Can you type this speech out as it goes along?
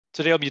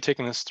Today I'll be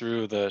taking us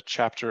through the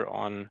chapter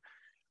on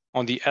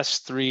the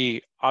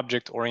S3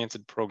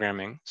 object-oriented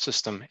programming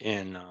system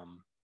in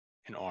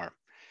R.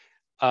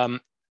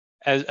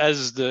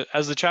 As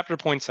the chapter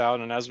points out,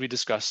 and as we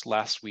discussed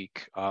last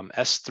week,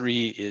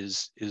 S3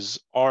 is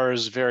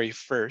R's very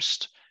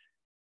first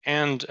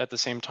and at the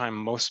same time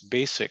most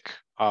basic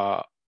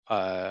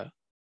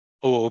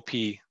OOP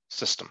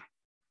system.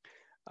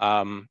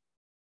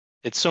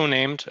 It's so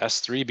named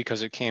S3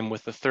 because it came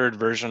with the third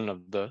version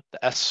of the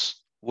S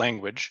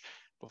language.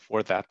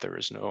 Before that, there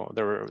was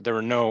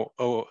no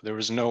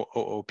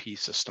OOP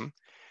system,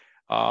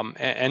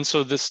 and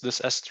so this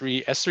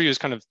S3 is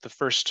kind of the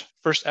first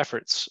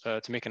efforts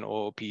to make an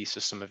OOP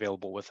system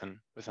available within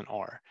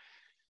R.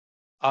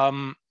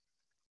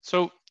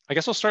 So I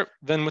guess I'll start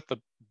then with the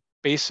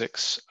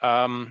basics.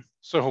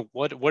 So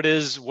what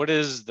is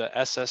the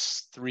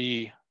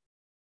SS3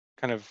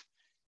 kind of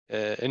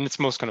in its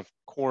most kind of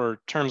core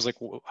terms? Like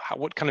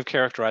what kind of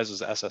characterizes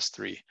the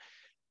SS3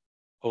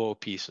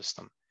 OOP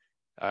system?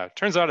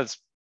 Turns out it's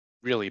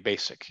really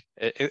basic,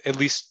 at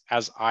least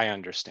as I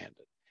understand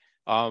it.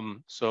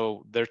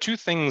 So there are two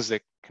things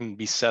that can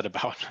be said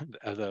about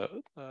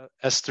the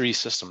S3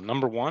 system.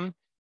 Number one,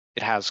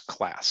 it has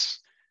class.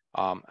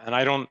 And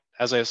I don't,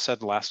 as I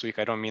said last week,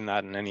 I don't mean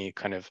that in any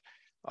kind of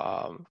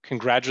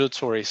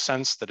congratulatory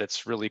sense that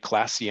it's really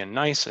classy and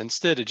nice.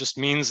 Instead, it just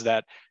means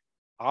that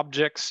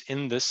objects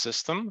in this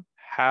system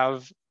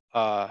have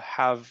a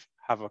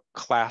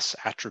class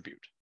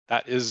attribute.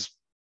 That is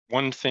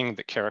one thing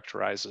that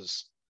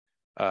characterizes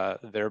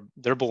their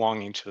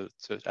belonging to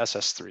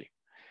SS3.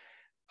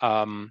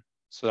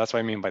 So that's what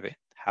I mean by they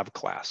have a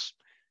class.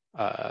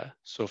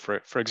 So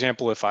for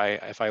example, if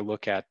I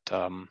look at,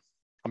 I'll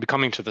be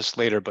coming to this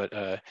later, but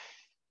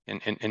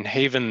in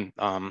Haven,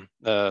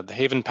 the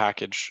Haven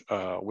package,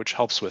 which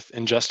helps with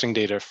ingesting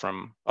data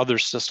from other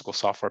statistical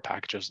software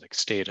packages like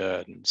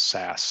Stata and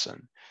SAS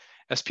and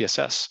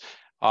SPSS,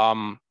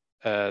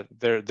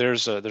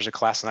 there's a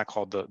class in that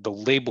called the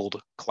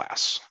labeled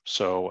class.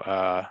 So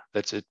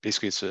that's it.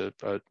 Basically, it's a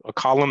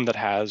column that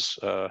has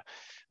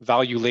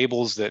value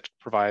labels that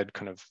provide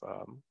kind of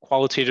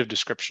qualitative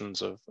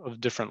descriptions of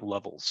different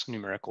levels,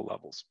 numerical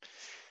levels.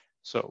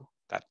 So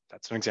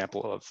that's an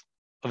example of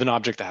an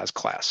object that has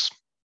class.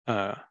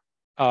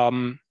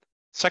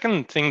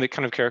 Second thing that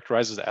kind of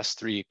characterizes the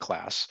S3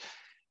 class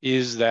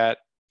is that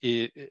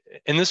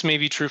and this may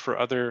be true for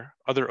other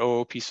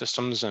OOP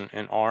systems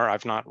in R.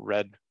 I've not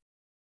read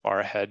far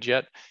ahead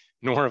yet,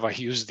 nor have I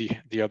used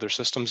the other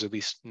systems, at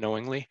least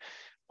knowingly.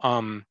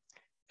 The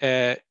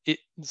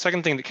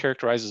second thing that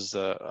characterizes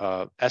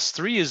the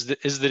S3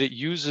 is that it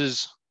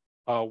uses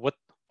what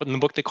in the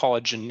book they call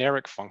a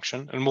generic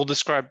function, and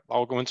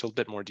I'll go into a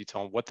bit more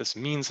detail on what this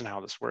means and how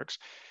this works.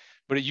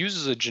 But it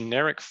uses a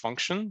generic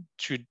function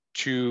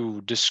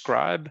to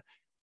describe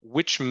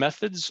which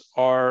methods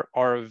are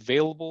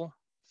available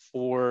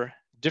for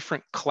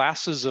different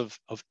classes of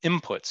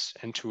inputs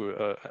into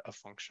a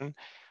function.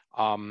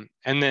 And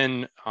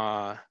then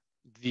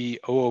the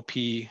OOP,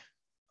 the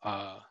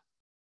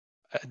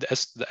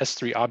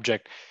S3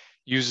 object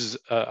uses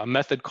a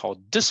method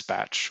called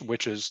dispatch,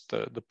 which is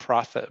the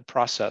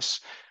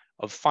process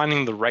of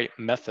finding the right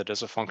method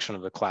as a function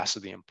of the class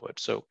of the input.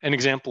 So an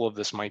example of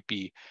this might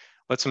be,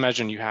 let's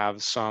imagine you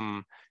have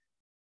some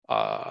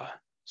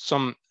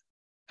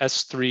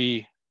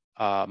S3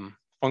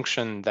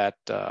 function that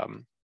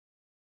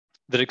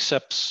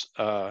accepts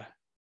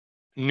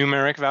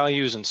numeric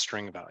values and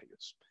string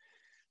values.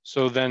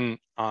 So then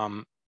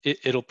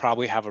it'll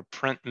probably have a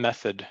print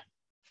method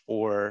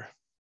for,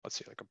 let's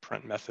say, like a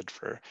print method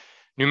for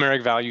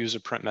numeric values, a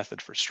print method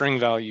for string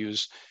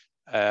values,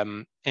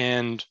 and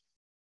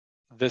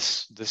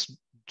this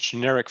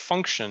generic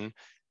function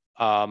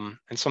and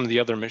some of the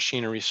other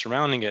machinery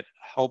surrounding it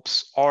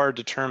helps R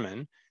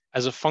determine,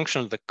 as a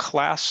function of the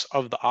class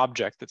of the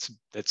object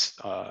that's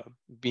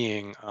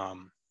being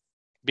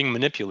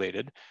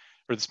manipulated,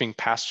 or that's being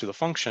passed to the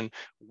function,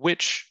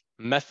 which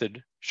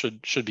method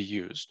should be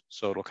used.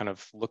 So it'll kind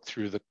of look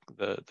through the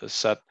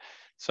set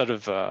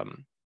of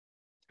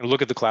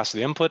look at the class of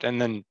the input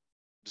and then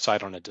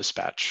decide on a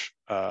dispatch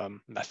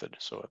method.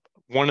 So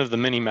one of the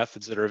many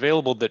methods that are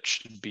available that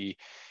should be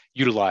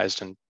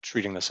utilized in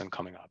treating this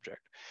incoming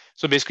object.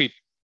 So basically,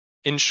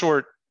 in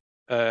short,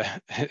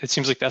 it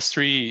seems like the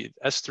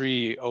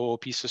S3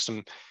 OOP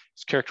system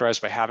is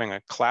characterized by having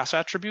a class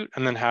attribute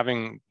and then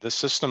having the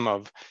system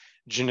of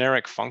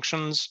generic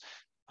functions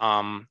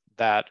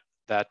that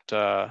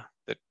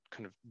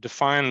kind of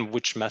define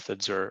which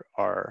methods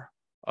are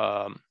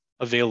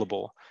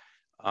available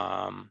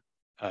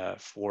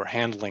for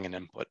handling an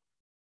input.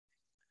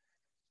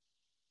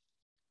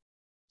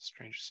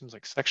 Strange, it seems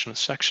like section to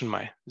section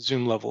my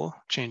zoom level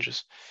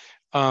changes.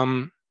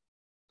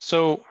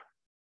 So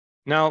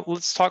now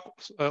let's talk,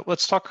 so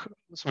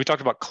we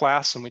talked about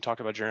class and we talked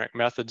about generic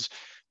methods.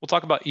 We'll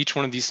talk about each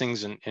one of these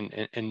things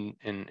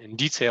in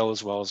detail,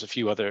 as well as a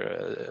few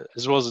other,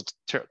 as well as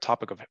the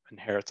topic of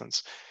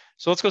inheritance.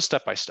 So let's go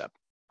step by step.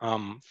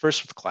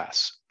 First with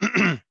class.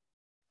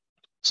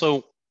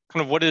 So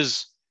kind of what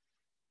is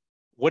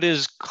what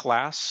is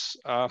class?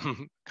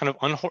 Kind of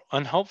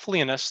unhelpfully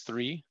in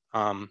S3.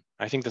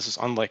 I think this is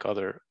unlike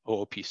other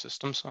OOP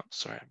systems. Oh,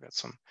 sorry, I've got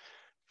some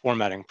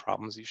formatting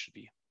problems. These should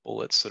be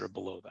bullets that are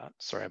below that.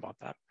 Sorry about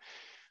that.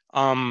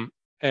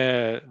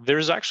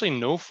 There's actually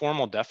no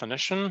formal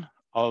definition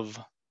of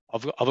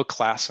a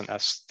class in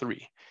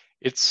S3.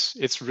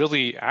 It's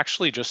really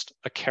actually just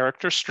a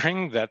character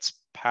string that's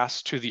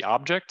passed to the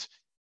object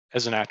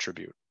as an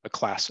attribute, a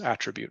class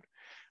attribute.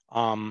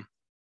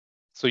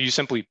 So you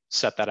simply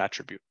set that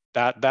attribute.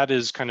 That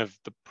is kind of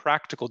the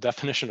practical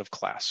definition of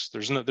class.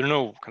 There are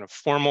no kind of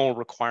formal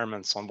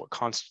requirements on what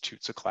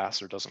constitutes a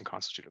class or doesn't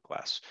constitute a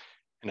class.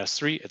 In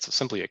S3, it's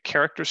simply a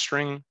character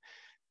string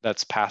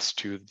that's passed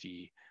to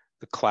the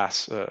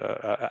class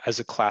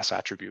as a class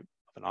attribute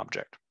of an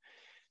object.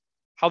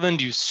 How then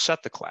do you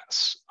set the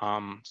class?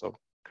 So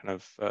kind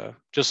of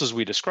just as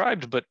we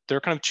described, but there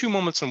are kind of two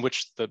moments in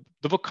which the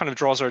book kind of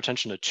draws our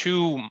attention to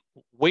two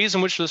ways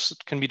in which this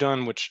can be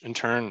done, which in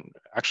turn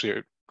actually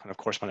are kind of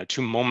correspond to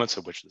two moments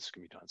at which this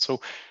can be done. So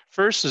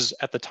first is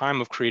at the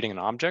time of creating an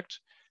object,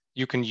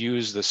 you can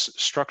use this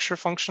structure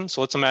function.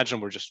 So let's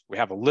imagine we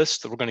have a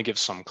list that we're going to give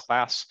some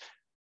class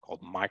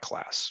called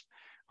myClass.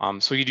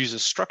 So you'd use a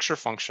structure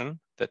function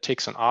that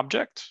takes an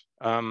object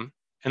and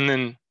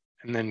then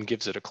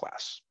gives it a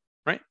class,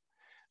 right?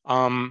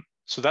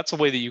 So that's a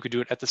way that you could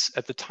do it at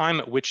the time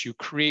at which you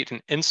create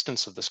an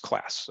instance of this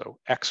class. So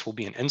X will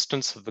be an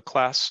instance of the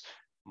class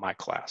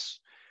myClass.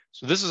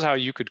 So this is how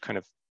you could kind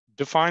of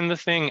define the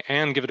thing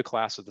and give it a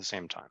class at the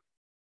same time.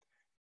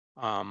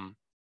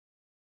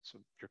 So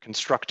you're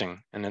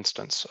constructing an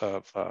instance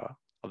of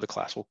the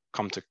class. We'll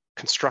come to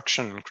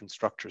construction and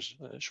constructors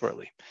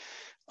shortly.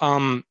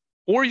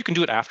 Or you can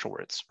do it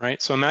afterwards,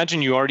 right? So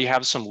imagine you already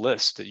have some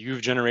list that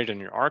you've generated in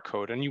your R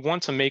code, and you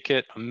want to make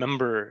it a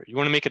member. You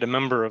want to make it a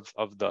member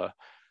of the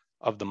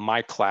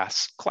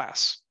myClass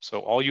class. So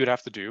all you'd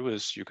have to do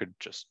is you could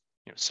just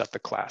set the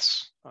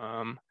class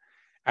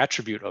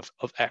attribute of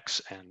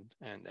X and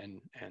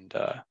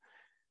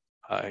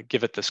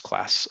give it this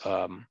class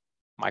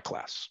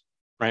myClass,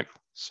 right?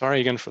 Sorry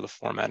again for the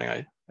formatting.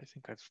 I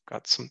think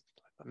I'm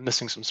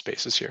missing some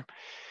spaces here.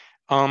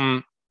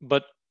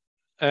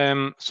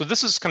 So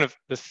this is kind of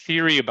the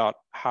theory about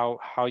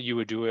how you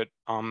would do it.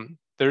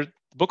 The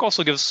book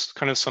also gives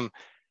kind of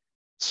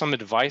some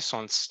advice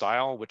on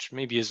style, which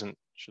maybe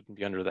shouldn't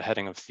be under the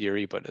heading of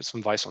theory, but it's some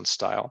advice on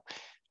style.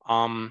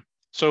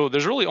 So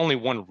there's really only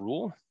one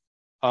rule,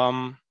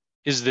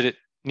 is that it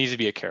needs to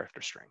be a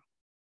character string,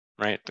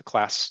 right? The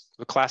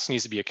class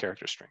needs to be a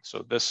character string.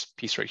 So this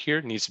piece right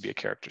here needs to be a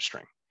character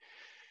string.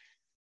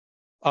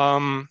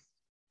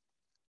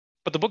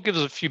 But the book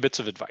gives a few bits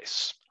of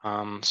advice.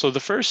 So the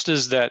first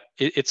is that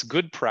it's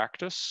good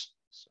practice.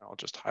 So I'll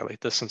just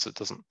highlight this since it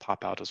doesn't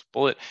pop out as a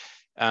bullet.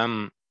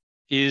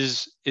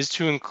 Is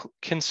to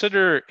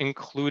consider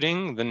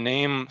including the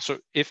name. So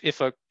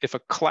if a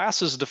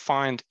class is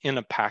defined in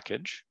a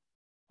package,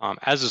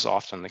 as is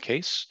often the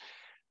case,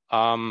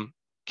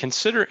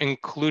 consider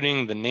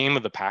including the name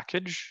of the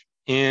package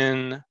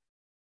in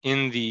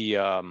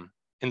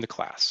the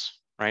class,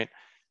 right?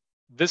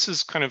 This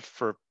is kind of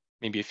for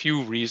maybe a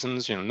few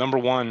reasons. Number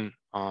one,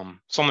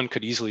 someone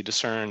could easily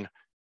discern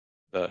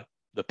the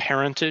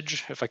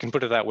parentage, if I can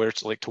put it that way.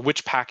 It's like to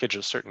which package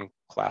a certain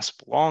class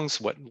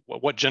belongs,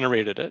 what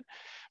generated it.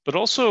 But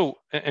also,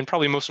 and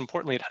probably most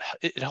importantly,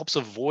 it helps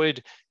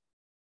avoid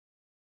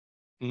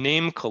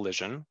name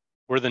collision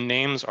where the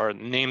names are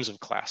names of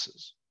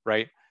classes,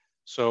 right?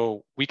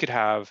 So we could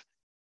have,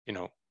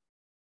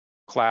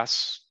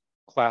 class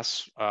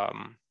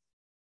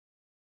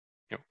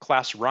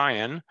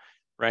Ryan,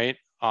 right?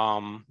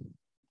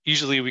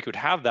 Easily we could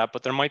have that,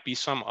 but there might be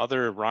some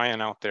other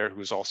Ryan out there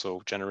who's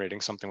also generating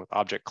something with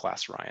object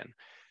class Ryan.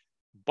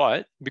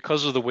 But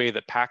because of the way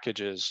that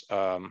packages,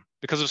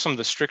 because of some of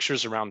the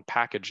strictures around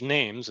package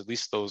names, at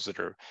least those that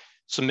are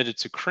submitted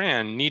to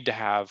CRAN, need to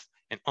have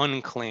an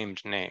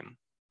unclaimed name,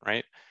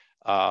 right?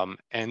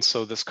 And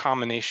so this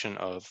combination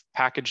of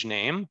package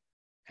name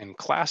and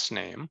class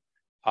name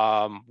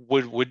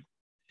would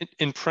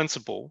in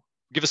principle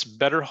give us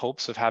better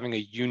hopes of having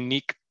a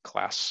unique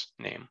class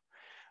name.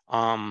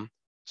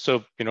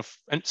 So, and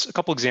a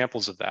couple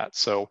examples of that.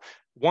 So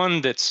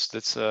one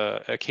that's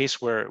a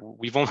case where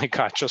we've only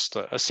got just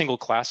a single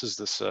class is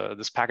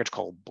this package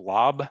called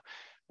blob,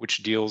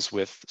 which deals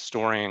with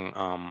storing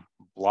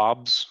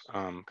blobs,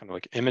 kind of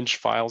like image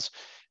files,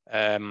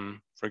 for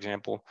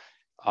example.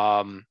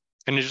 And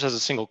it just has a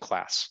single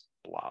class,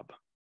 blob,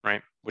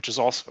 right? Which is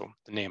also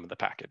the name of the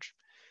package.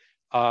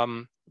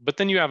 But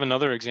then you have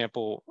another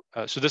example.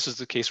 So this is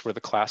the case where the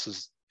class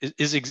is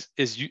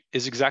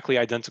exactly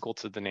identical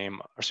to the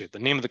name, or sorry, the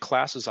name of the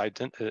class is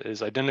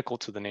identical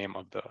to the name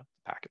of the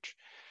package.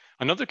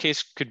 Another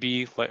case could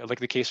be like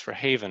the case for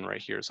Haven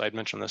right here. So I'd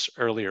mentioned this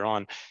earlier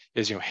on,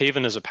 is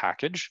Haven is a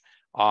package.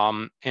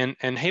 And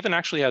Haven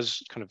actually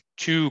has kind of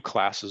two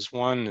classes.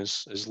 One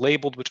is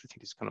labeled, which I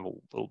think is kind of a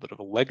little bit of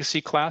a legacy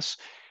class.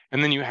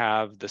 And then you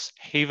have this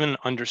Haven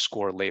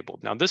 _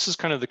 labeled. Now this is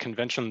kind of the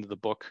convention that the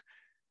book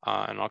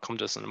and I'll come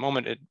to this in a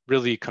moment, it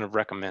really kind of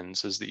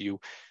recommends is that you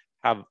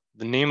have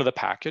the name of the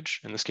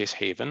package, in this case,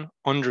 Haven,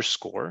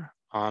 underscore,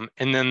 and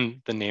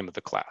then the name of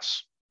the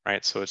class,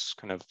 right? So it's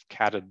kind of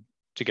catted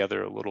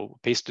together a little,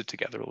 pasted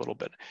together a little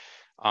bit.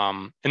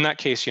 In that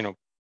case,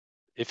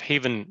 if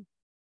Haven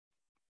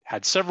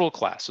had several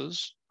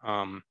classes,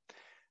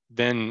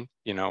 then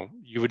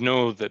you would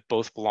know that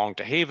both belong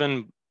to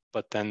Haven,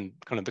 but then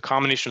kind of the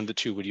combination of the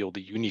two would yield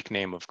a unique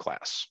name of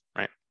class,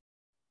 right?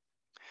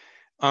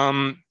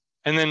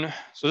 And then,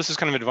 so this is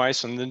kind of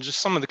advice, and then just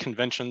some of the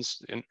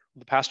conventions. In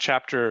the past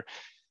chapter,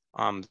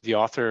 the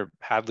author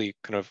Hadley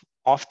kind of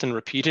often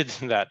repeated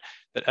that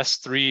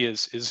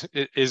S3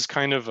 is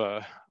kind of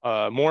a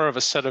more of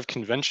a set of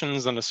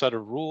conventions than a set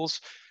of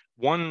rules.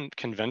 One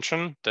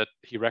convention that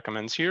he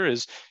recommends here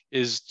is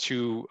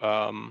to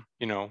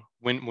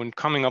when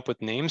coming up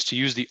with names, to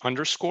use the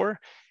underscore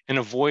and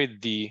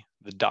avoid the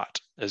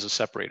dot as a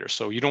separator.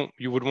 So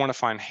you would want to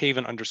find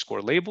Haven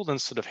underscore labeled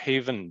instead of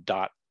Haven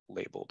dot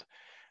labeled.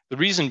 The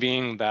reason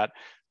being that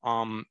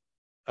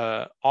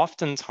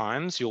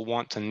oftentimes you'll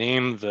want to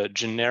name the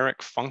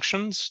generic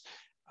functions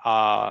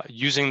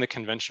using the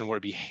convention where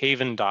it be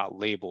Haven dot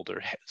labeled,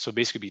 or so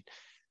basically be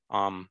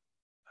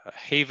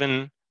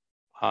Haven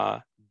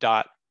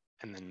dot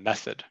and then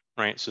method,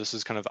 right? So this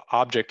is kind of the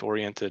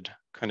object-oriented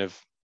kind of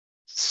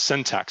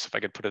syntax, if I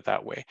could put it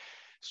that way.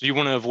 So you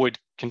want to avoid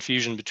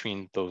confusion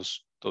between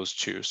those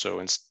two.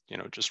 So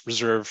just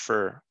reserve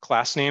for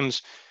class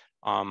names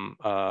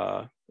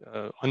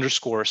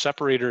underscore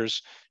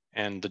separators,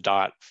 and the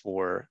dot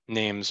for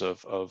names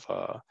of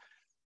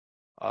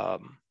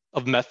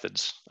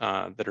methods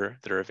that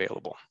are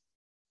available.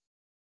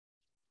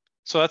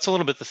 So that's a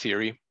little bit the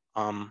theory.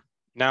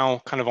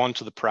 Now, kind of on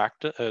to the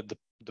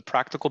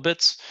practical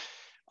bits.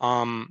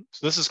 So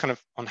this is kind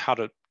of on how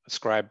to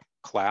ascribe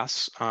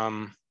class.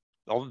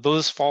 Although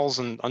this falls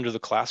under the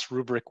class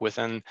rubric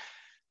within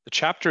the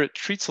chapter, it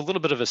treats a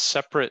little bit of a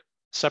separate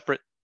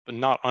but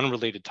not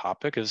unrelated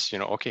topic. Is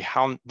okay,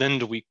 how then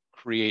do we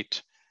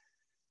create?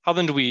 How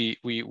then do we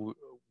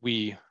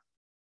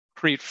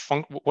create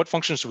what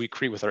functions do we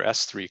create with our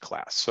S3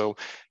 class? So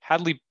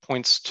Hadley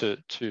points to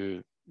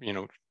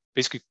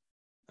basically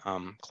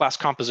class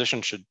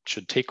composition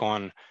should take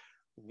on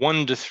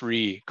 1 to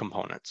 3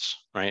 components,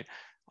 right?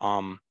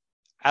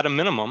 At a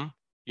minimum,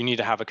 you need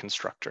to have a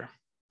constructor.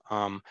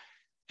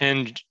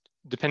 And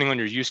depending on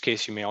your use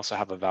case, you may also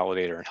have a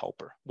validator and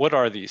helper. What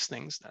are these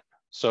things then?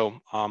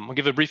 So I'll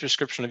give a brief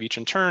description of each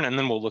in turn, and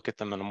then we'll look at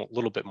them in a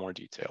little bit more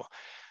detail.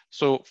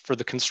 So for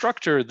the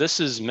constructor, this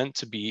is meant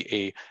to be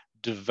a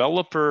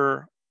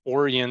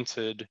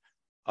developer-oriented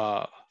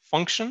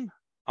function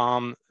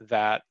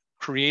that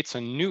creates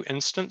a new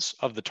instance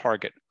of the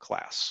target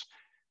class.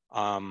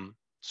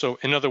 So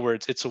in other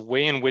words, it's a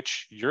way in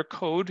which your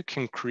code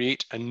can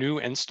create a new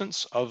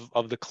instance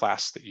of the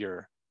class that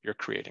you're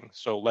creating.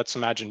 So let's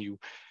imagine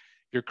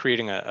you're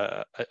creating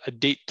a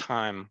date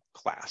time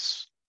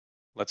class.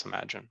 Let's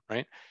imagine,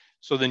 right?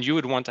 So then you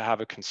would want to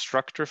have a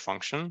constructor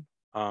function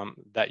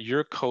that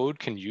your code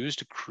can use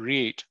to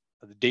create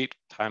the date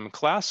time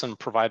class and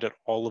provide it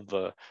all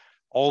the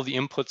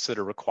inputs that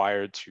are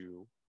required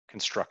to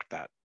construct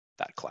that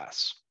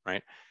class,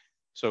 right?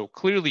 So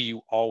clearly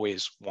you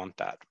always want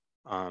that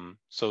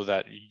so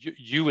that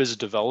you as a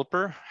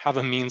developer have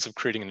a means of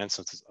creating an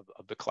instance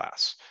of the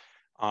class.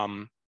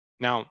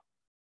 Now,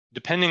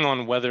 depending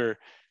on whether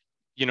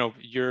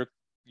your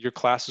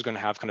class is going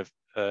to have kind of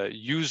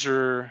you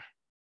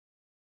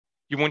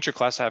want your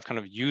class to have kind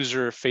of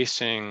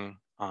user-facing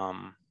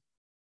kind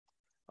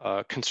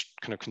of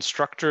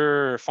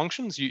constructor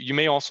functions. You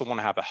may also want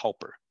to have a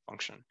helper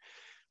function,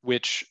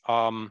 which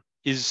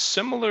is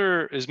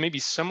maybe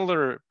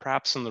similar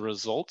perhaps in the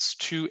results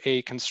to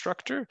a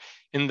constructor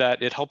in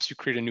that it helps you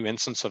create a new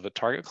instance of a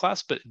target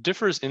class, but it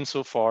differs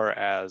insofar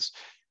as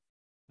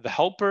the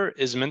helper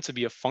is meant to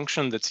be a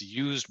function that's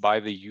used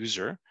by the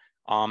user,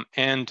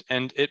 and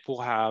it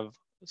will have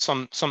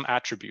some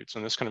attributes,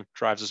 and this kind of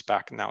drives us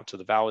back now to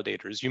the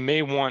validators. You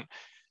may want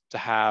to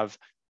have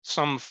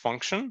some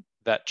function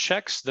that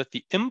checks that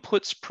the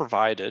inputs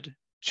provided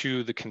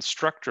to the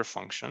constructor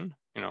function,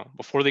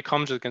 before they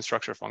come to the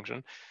constructor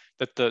function,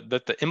 that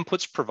the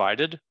inputs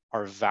provided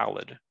are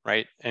valid,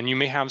 right? And you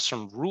may have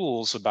some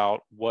rules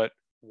about what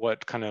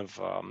kind of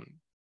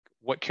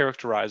what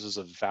characterizes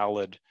a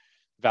valid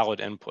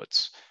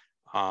inputs.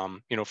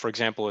 For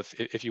example,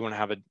 if you want to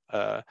have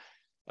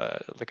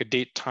like a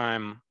date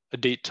time,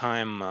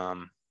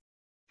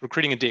 for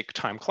creating a date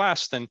time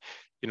class, then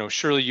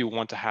surely you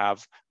want to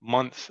have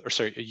a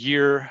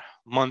year,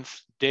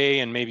 month, day,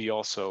 and maybe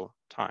also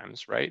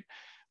times, right?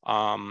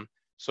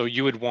 So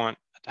you would want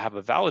to have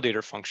a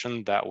validator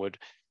function that would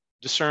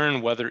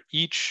discern whether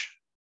each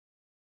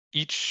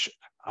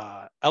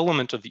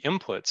element of the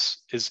inputs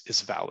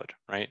is valid,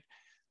 right?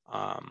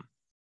 For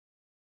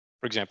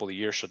example, the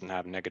year shouldn't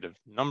have negative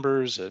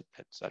numbers, et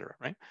cetera,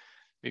 right?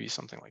 Maybe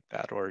something like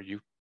that, or you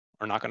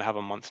are not going to have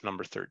a month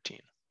number 13.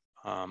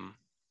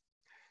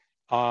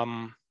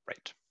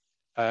 Right.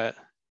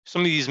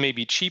 Some of these may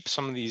be cheap,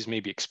 some of these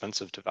may be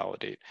expensive to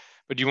validate.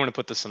 but you want to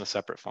put this in a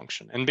separate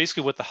function. And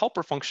basically what the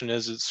helper function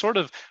is, it's sort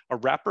of a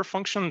wrapper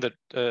function that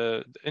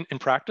in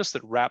practice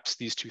that wraps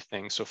these two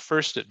things. So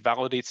first it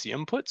validates the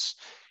inputs,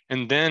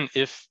 and then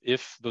if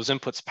those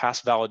inputs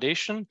pass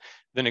validation,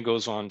 then it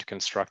goes on to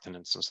construct an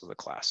instance of the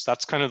class.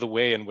 That's kind of the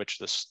way in which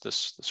this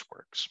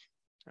works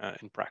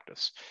in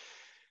practice.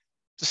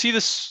 To see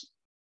this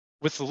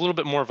with a little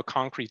bit more of a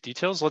concrete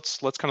details, let's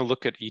kind of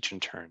look at each in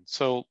turn.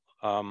 So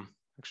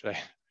actually, I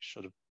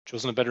should have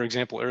chosen a better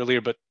example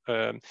earlier, but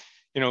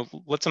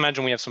let's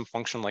imagine we have some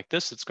function like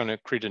this. It's going to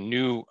create a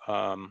new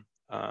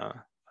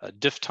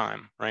diff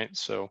time, right?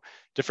 So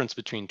difference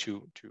between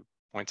two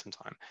points in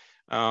time.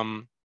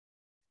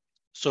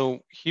 So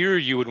here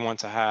you would want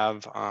to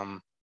have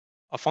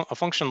a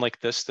function like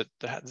this that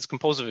is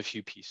composed of a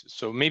few pieces.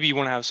 So maybe you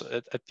want to have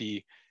at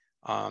the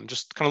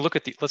just kind of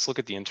let's look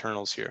at the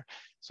internals here.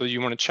 So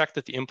you want to check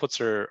that the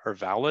inputs are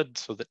valid,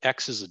 so that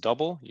X is a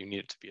double, you need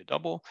it to be a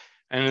double,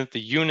 and that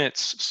the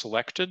units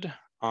selected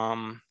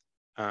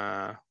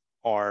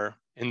are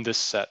in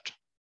this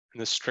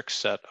strict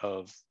set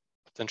of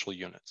potential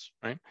units,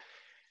 right?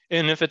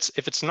 And if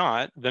it's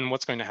not, then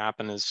what's going to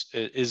happen is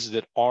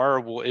that R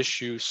will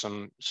issue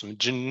some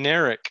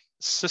generic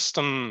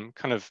system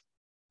kind of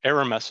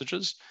error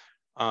messages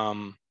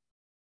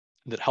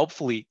that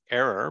helpfully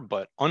error,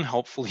 but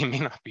unhelpfully may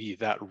not be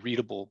that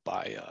readable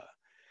by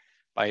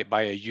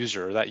a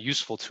user, or that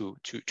useful to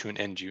an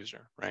end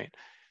user, right?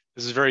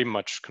 This is very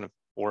much kind of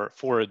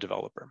for a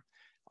developer.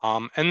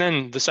 And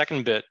then the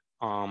second bit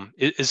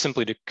is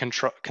simply to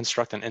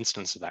construct an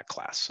instance of that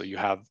class. So you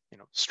have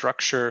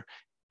structure,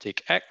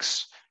 take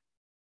X,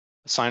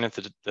 assign it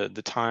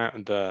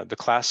the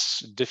class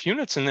diff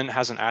units, and then it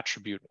has an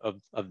attribute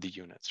of the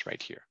units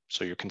right here.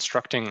 So you're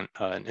constructing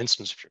an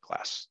instance of your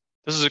class.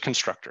 This is a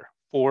constructor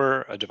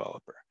for a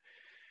developer.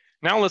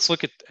 Now let's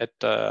look at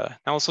the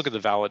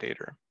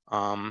validator.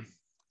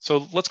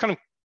 So let's kind of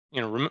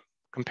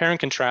compare and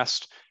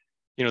contrast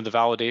the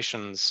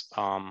validations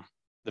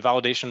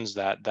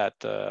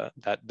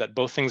that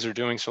both things are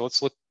doing. So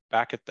let's look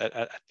back at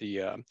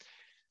the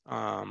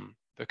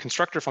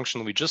constructor function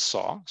that we just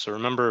saw. So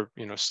remember,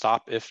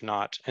 stop if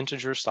not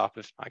integer, stop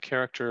if not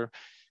character.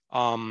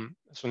 So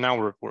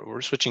now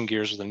we're switching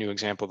gears with a new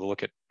example to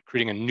look at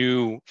creating a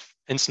new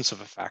instance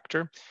of a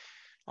factor.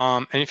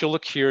 And if you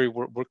look here,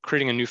 we're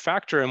creating a new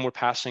factor and we're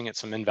passing it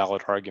some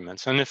invalid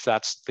arguments. And if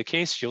that's the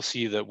case, you'll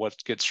see that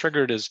what gets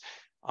triggered is,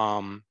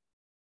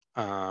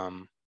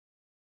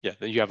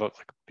 that you have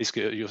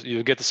basically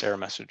you'll get this error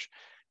message.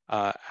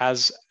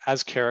 As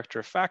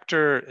character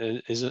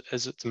factor is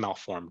it's a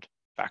malformed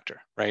factor,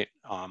 right?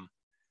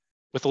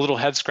 With a little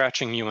head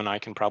scratching, you and I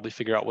can probably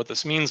figure out what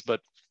this means,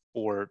 but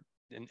for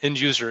an end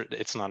user,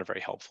 it's not a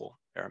very helpful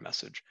error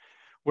message.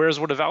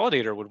 Whereas what a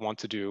validator would want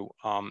to do,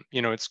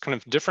 it's kind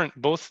of different,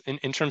 both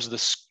in terms of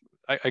this.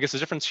 I guess the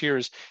difference here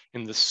is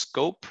in the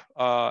scope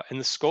of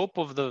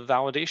the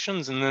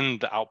validations, and then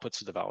the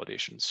outputs of the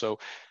validations. So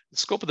the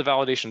scope of the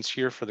validations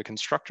here for the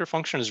constructor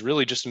function is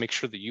really just to make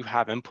sure that you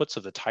have inputs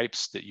of the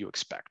types that you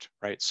expect,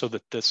 right? So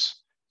that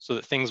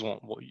things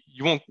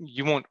you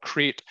won't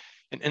create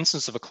an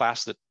instance of a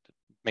class that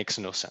makes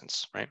no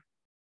sense, right?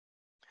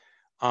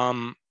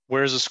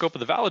 Whereas the scope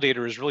of the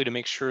validator is really to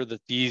make sure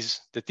that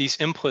these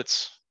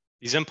inputs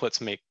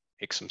make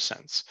some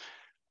sense.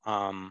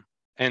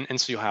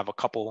 And so you'll have a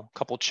couple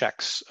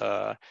checks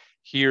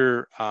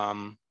here,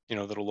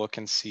 that'll look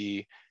and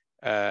see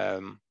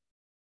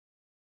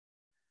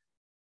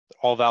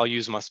all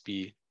values must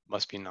be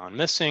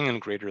non-missing and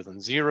greater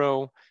than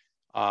 0.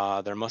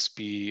 There must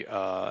be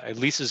at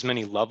least as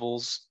many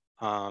levels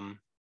right.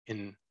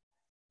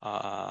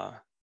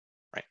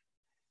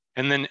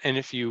 And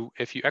if you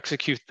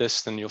execute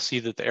this, then you'll see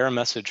that the error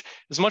message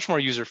is much more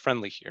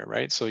user-friendly here,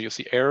 right? So you'll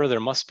see error,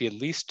 there must be at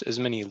least as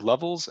many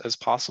levels as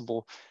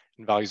possible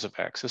in values of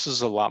X. This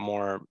is a lot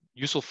more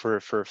useful for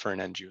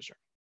an end user.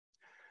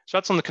 So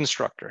that's on the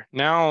constructor.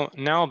 Now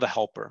the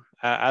helper,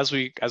 as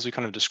we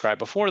kind of described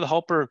before, the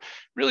helper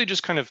really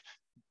just kind of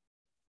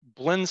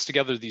blends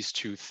together these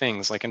two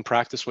things. Like in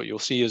practice, what you'll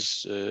see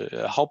is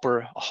a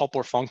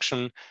helper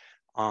function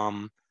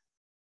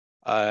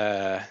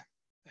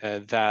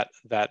that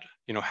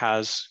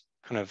has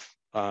kind of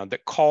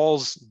that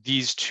calls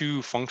these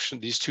two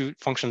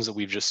functions that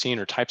we've just seen,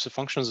 or types of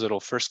functions. That'll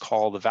first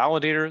call the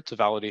validator to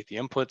validate the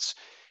inputs,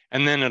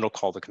 and then it'll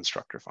call the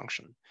constructor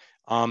function.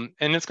 And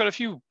it's got a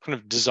few kind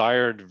of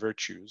desired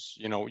virtues.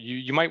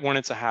 You might want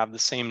it to have the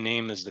same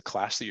name as the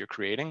class that you're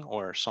creating,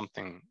 or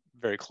something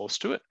very close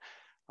to it.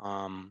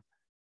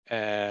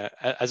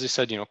 As I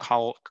said, you want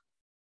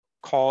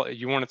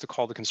it to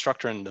call the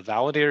constructor and the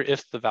validator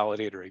if the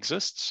validator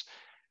exists.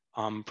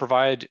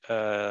 Provide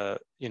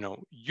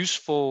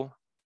useful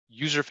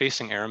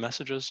user-facing error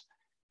messages,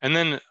 and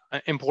then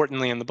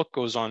importantly, and the book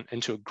goes on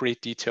into a great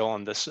detail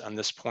on this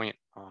point.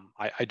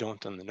 I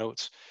don't in the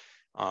notes,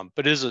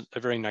 but it is a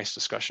very nice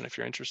discussion if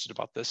you're interested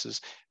about this.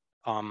 Is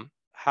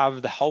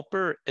have the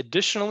helper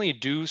additionally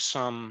do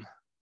some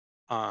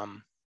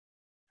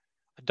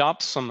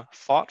adopt some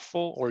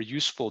thoughtful or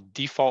useful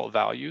default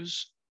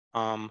values,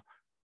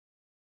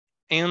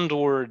 and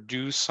or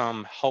do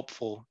some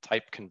helpful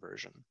type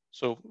conversion.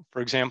 So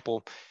for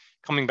example,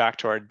 coming back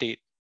to our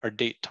date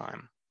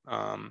time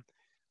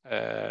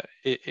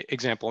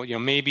example,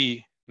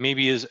 maybe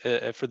is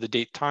for the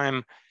date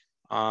time,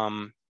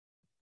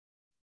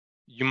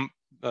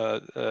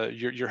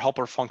 your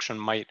helper function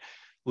might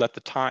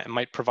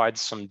might provide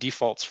some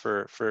defaults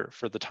for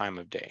the time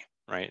of day,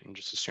 right? And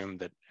just assume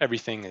that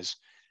everything is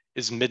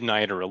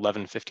midnight or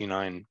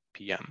 11:59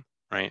 p.m.,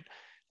 right?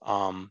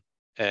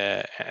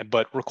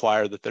 But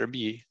require that there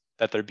be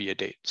a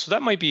date. So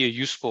that might be a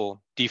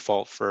useful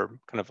default for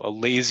kind of a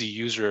lazy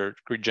user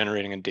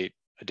generating a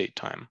date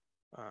time.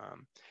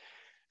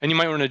 And you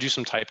might want to do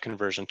some type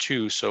conversion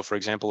too. So for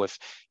example,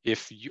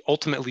 if you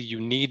ultimately you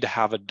need to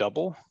have a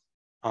double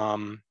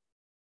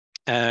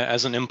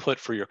as an input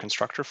for your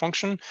constructor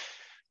function,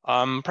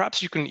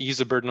 perhaps you can ease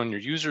the burden on your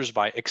users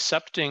by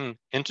accepting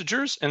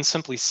integers and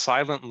simply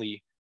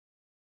silently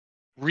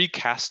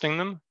recasting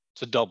them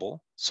to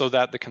double, so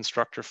that the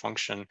constructor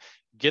function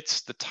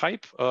gets the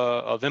type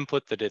of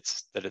input that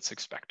it's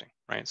expecting,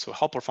 right? So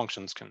helper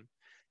functions can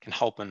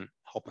help in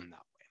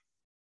that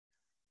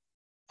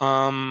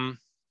way.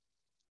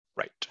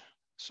 Right.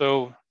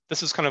 So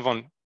this is kind of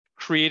on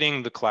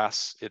creating the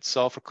class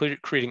itself, or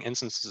creating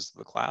instances of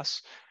the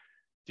class.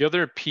 The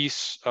other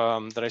piece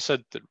that I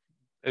said that,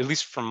 at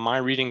least from my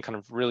reading, kind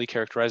of really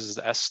characterizes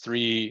the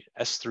S3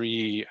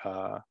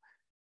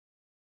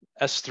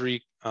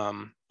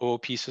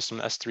 OOP system,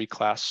 S3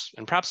 class,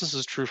 and perhaps this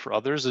is true for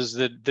others, is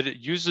that it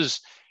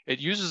uses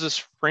this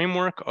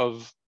framework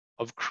of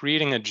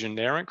creating a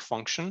generic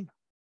function,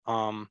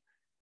 and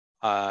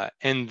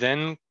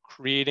then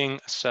creating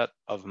a set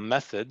of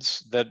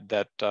methods that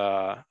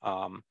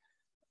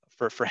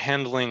for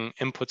handling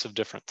inputs of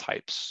different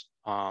types,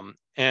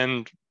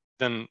 and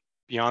then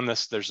beyond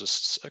this,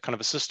 there's a kind of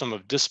a system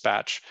of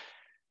dispatch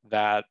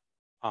that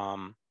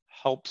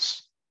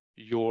helps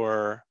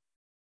your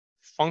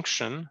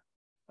function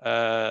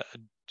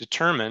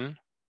determine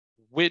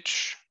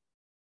which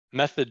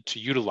method to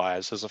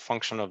utilize as a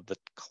function of the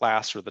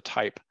class or the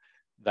type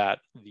that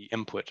the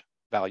input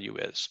value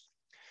is.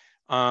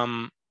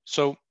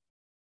 So,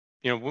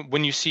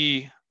 when you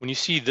see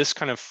this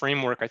kind of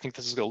framework, I think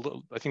this is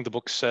I think the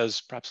book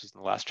says, perhaps it's in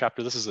the last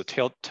chapter, this is a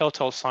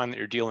telltale sign that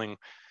you're dealing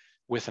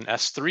with an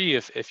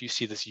S3 if you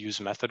see this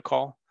use method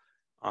call.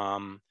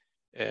 And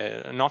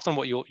often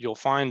what you'll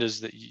find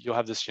is that you'll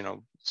have this,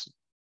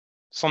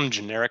 some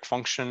generic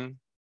function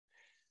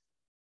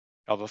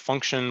of a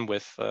function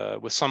with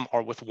some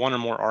or with one or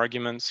more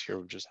arguments. Here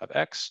we just have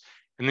x,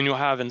 and then you'll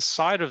have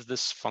inside of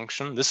this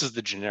function, this is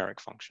the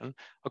generic function,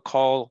 a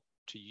call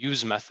to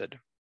use method,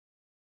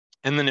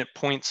 and then it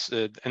points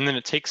and then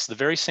it takes the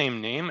very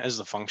same name as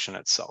the function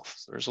itself.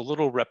 So there's a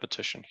little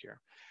repetition here.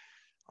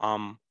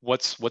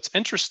 What's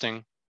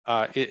interesting,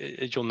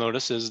 you'll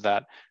notice, is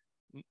that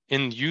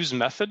in use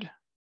method,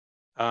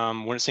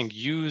 when it's saying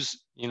use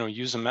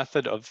a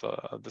method of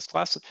this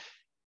class,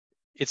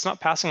 it's not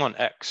passing on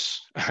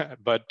x,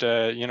 but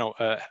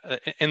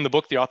in the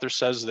book, the author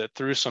says that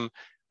through some,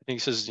 I think he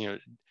says,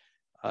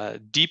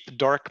 deep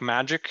dark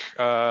magic,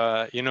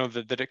 that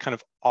it kind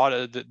of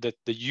that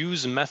the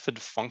use method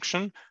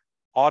function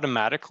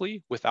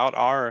automatically, without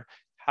our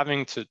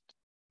having to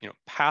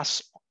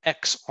pass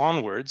x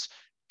onwards,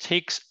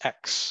 takes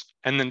x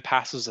and then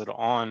passes it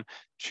on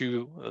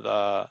to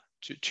the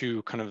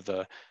kind of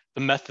the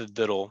method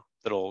that'll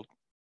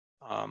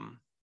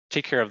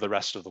take care of the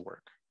rest of the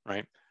work,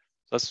 right?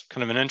 So that's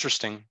kind of an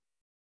interesting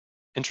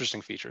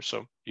feature.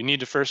 So you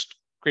need to first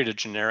create a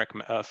generic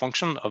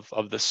function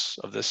of this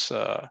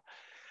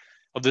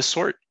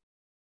sort,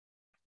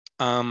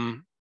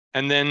 and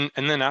then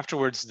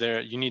afterwards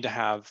there you need to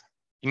have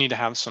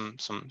some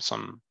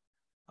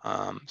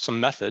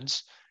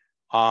methods,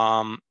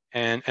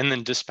 and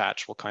then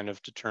dispatch will kind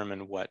of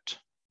determine what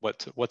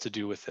to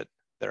do with it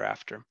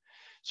thereafter.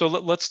 So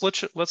let's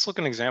look at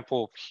an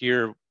example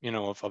here,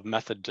 of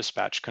method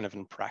dispatch kind of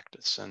in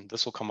practice, and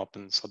this will come up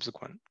in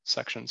subsequent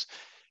sections.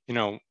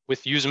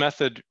 With use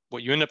method,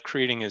 what you end up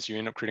creating is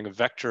a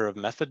vector of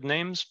method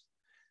names,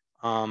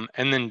 and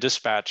then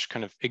dispatch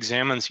kind of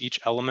examines each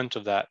element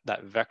of that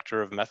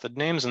vector of method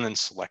names and then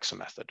selects a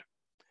method.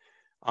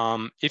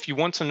 If you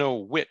want to know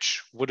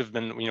which would have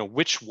been,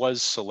 which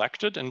was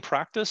selected in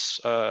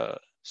practice,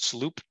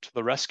 sloop to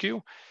the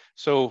rescue.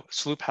 So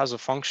sloop has a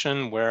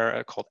function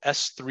called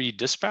S3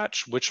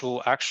 dispatch, which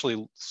will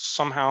actually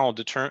somehow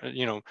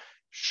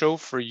show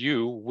for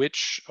you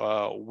which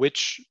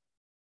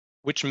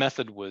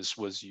method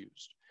was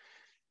used.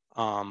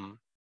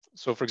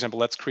 So for example,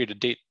 let's create a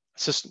date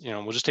system.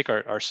 We'll just take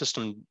our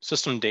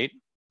system date,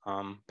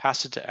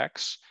 pass it to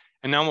x,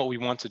 and now what we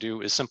want to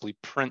do is simply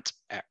print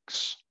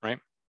x, right?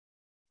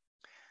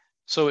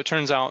 So it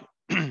turns out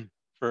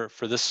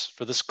for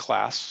this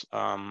class,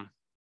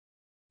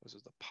 was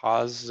it the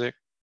POSIX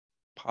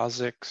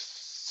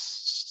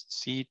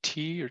CT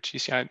or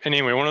TCI?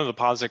 Anyway, one of the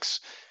POSIX,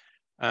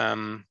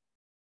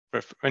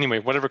 anyway,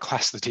 whatever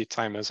class the date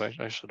time is,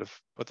 I should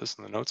have put this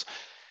in the notes.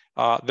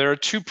 There are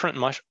two print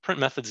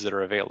methods that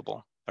are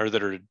available, or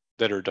that are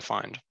that are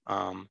defined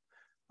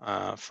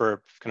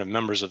for kind of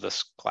members of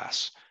this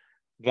class.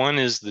 One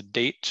is the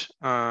date.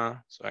 So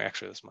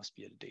actually, this must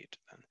be a date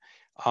then.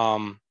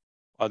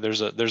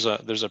 There's a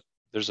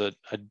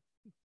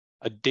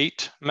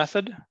date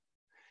method,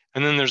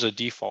 and then there's a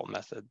default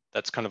method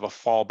that's kind of a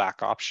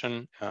fallback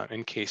option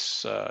in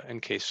case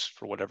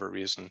for whatever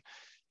reason,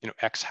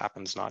 X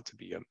happens not to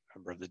be a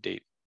member of the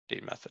date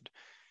method.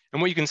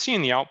 And what you can see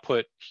in the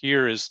output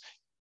here is,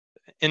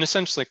 in a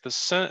sense, like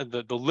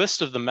the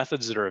list of the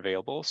methods that are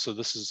available. So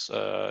this is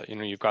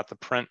you've got the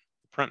print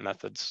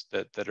methods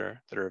that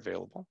are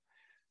available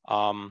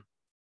for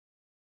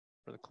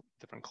the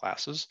different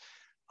classes.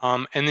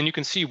 And then you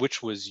can see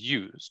which was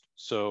used.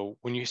 So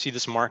when you see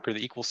this marker,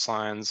 the equal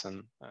signs,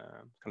 and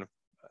kind of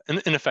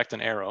in effect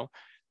an arrow,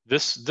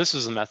 this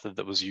is a method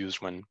that was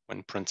used when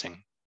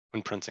printing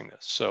this.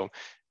 So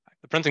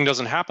the printing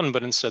doesn't happen,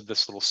 but instead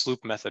this little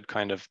sloop method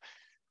kind of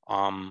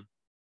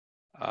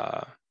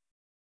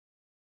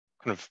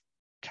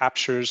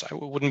captures. It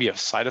wouldn't be a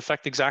side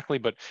effect exactly,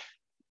 but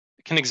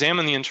it can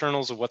examine the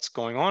internals of what's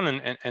going on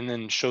and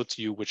then show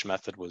to you which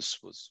method was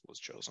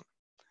chosen.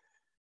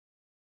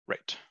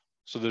 Right.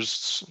 So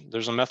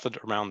there's a method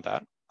around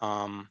that.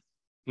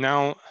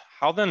 Now,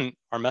 how then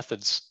are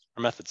methods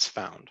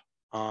found?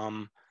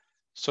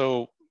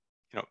 So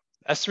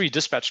S3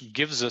 dispatch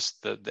gives us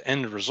the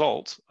end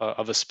result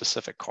of a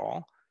specific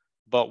call,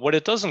 but what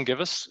it doesn't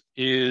give us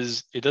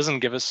is it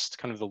doesn't give us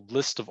kind of the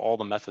list of all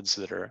the methods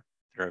that are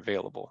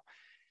available.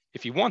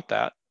 If you want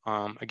that,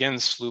 again,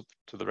 sloop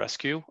to the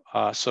rescue.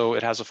 So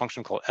it has a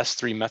function called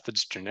S3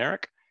 methods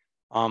generic.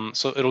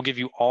 So it'll give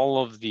you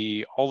all of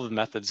the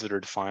methods that are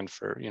defined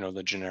for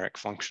the generic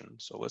function.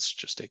 So let's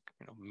just take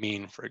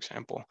mean, for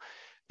example.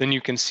 Then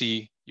you can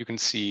see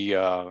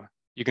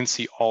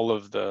all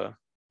of the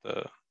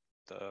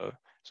so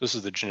this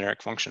is the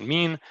generic function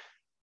mean,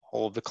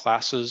 all of the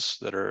classes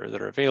that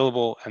are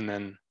available, and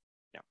then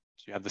so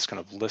you have this kind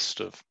of list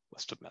of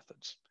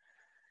methods.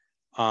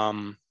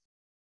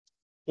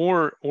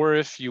 Or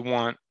if you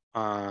want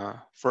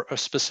for a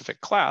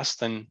specific class,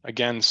 then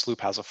again,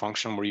 Sloop has a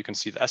function where you can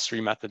see the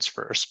S3 methods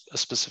for a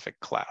specific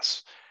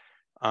class.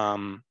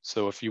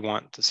 So if you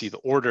want to see the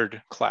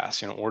ordered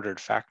class, ordered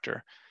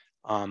factor,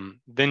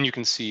 then you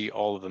can see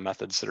all of the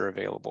methods that are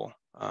available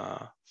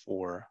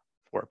for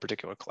a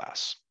particular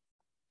class.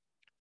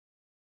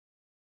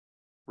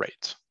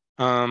 Right.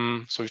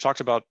 So we've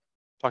talked about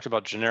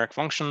generic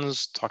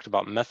functions, talked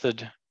about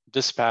method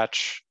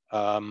dispatch,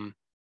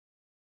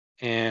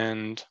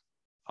 and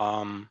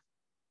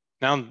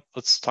now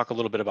let's talk a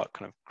little bit about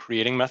kind of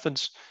creating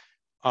methods.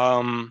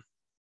 The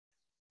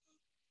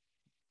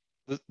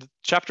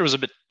chapter was a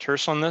bit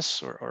terse on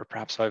this, or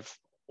perhaps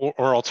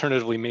or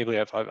alternatively, maybe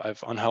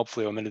I've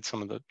unhelpfully omitted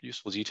some of the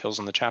useful details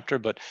in the chapter,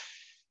 but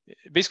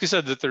it basically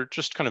said that there are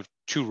just kind of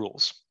two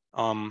rules.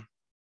 And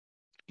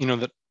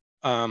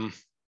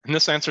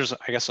this answers,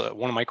 I guess,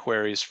 one of my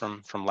queries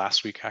from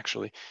last week,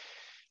 actually.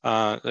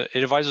 It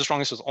advises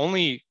strongly, says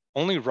only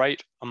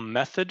write a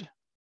method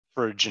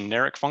for a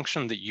generic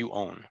function that you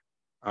own.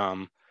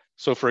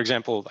 So for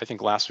example, I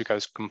think last week I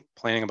was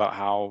complaining about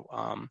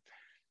how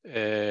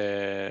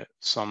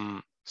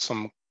some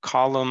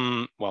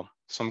columns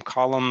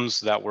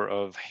that were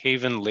of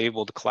Haven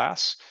labeled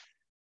class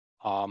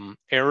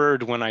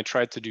errored when I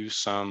tried to do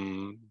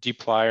some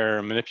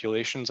dplyr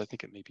manipulations. I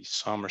think it may be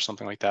sum or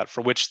something like that,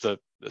 for which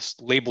this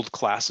labeled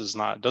class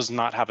does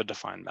not have a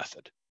defined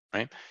method,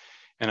 right?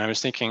 And I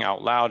was thinking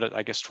out loud,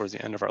 I guess towards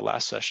the end of our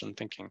last session,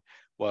 thinking,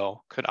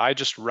 well, could I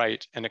just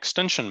write an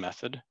extension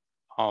method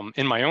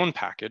in my own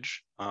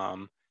package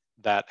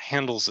that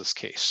handles this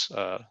case?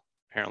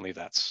 Apparently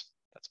that's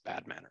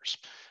bad manners.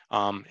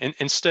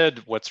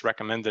 Instead, what's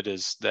recommended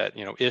is that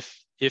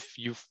if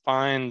you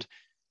find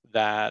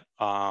that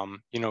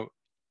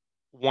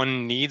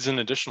one needs an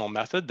additional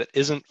method that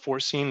isn't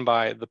foreseen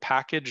by the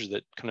package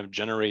that kind of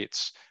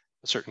generates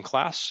a certain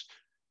class,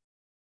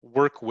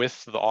 work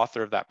with the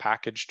author of that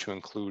package to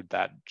include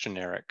that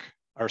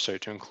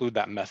to include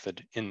that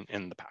method in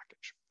the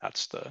package.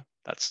 That's the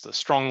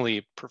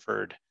strongly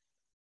preferred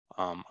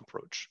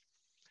approach.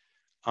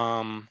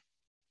 The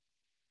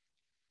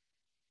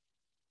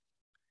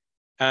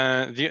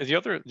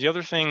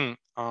other thing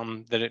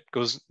that it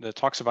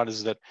talks about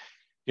is that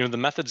the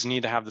methods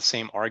need to have the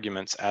same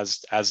arguments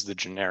as the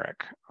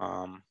generic,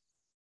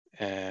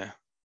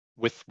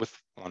 with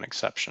one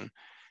exception.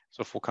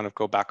 So if we'll kind of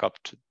go back up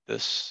to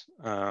this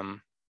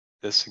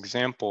this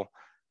example,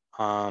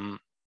 like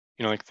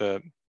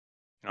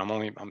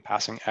I'm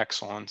passing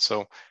X on.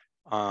 So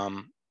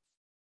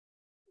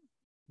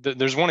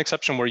there's one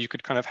exception where you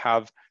could kind of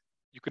have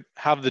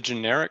the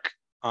generic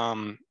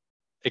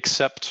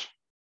except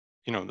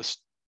this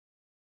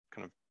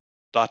kind of ...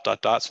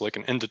 so like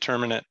an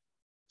indeterminate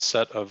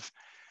set of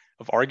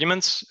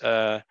arguments.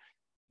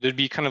 There'd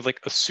be kind of like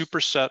a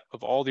superset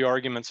of all the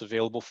arguments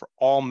available for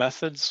all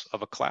methods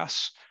of a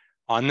class,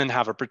 and then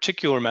have a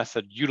particular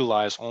method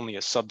utilize only a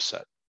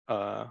subset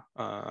of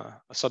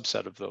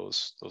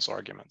those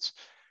arguments.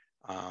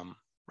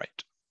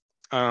 Right.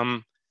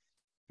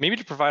 Maybe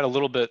to provide a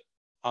little bit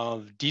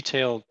of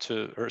detail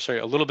to, or sorry,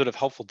 a little bit of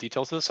helpful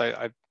detail to this,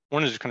 I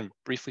wanted to kind of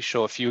briefly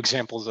show a few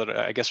examples that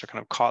I guess are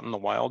kind of caught in the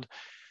wild.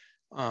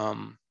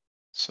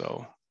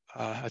 So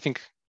I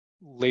think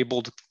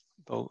labeled,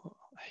 the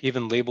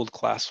Haven labeled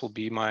class will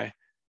be the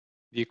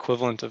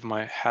equivalent of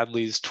my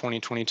Hadley's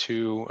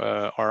 2022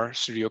 R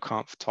Studio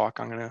Conf talk.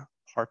 I'm going to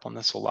harp on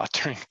this a lot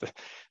during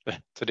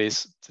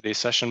today's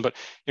session, but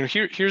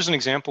here's an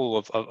example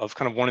of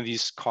kind of one of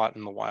these caught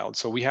in the wild.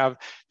 So we have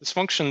this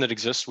function that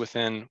exists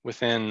within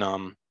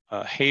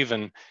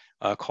Haven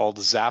called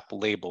zap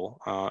label,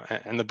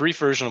 and the brief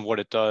version of what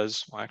it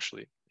does, well,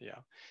 actually,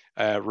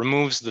 yeah,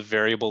 removes the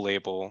variable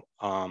label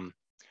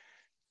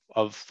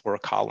for a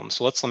column.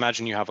 So let's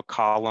imagine you have a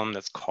column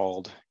that's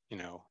called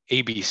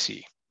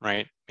ABC,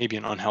 right? Maybe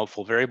an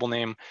unhelpful variable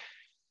name.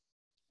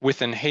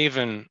 Within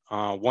Haven,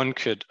 one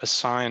could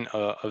assign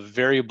a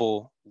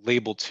variable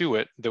label to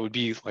it that would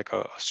be like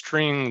a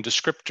string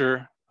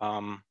descriptor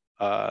that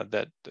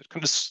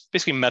kind of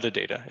basically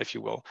metadata, if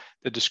you will,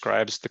 that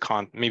describes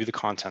maybe the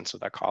contents of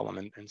that column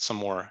in some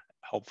more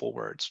helpful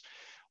words.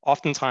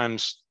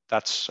 Oftentimes,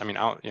 that's, I mean,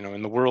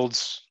 in the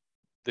worlds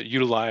that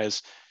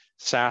utilize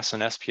SAS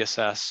and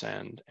SPSS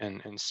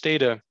and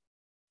Stata,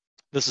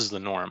 this is the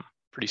norm,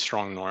 pretty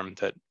strong norm,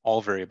 that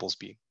all variables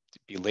be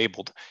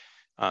labeled.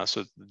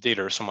 So the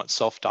data are somewhat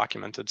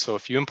self-documented. So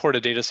if you import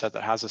a data set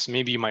that has this,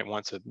 maybe you might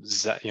want to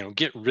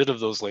get rid of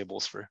those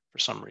labels for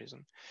some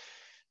reason.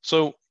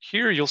 So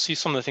here you'll see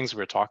some of the things we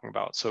were talking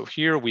about. So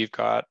here we've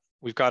got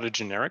a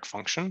generic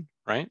function,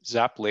 right?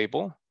 Zap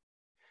label,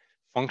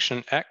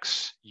 function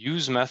X,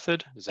 use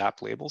method,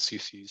 zap label. So you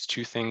see these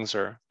two things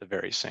are the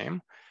very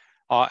same.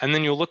 And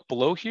then you'll look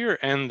below here,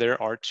 and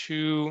there are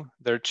two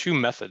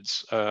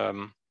methods. There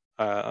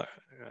are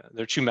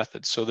two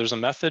methods. So there's a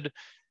method,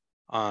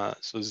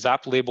 so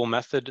zap label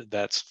method,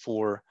 that's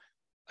for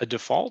a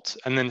default,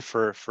 and then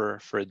for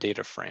a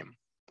data frame.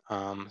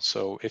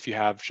 So if you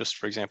have, just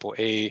for example,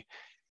 a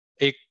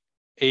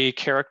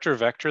character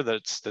vector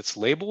that's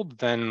labeled,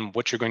 then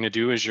what you're going to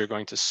do is you're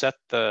going to set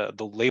the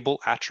label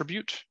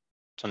attribute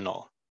to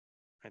null.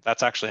 Right?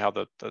 That's actually how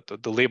the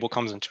label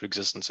comes into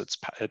existence. It's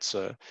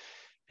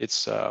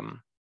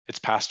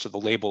passed to the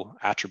label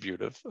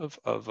attribute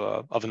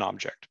of an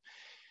object,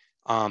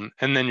 and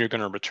then you're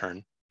going to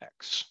return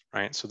X,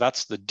 right? So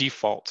that's the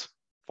default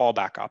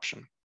fallback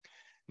option.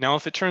 Now,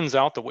 if it turns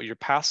out that what you're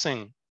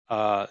passing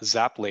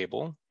zap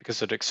label,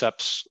 because it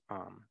accepts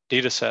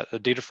data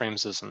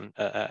frames as an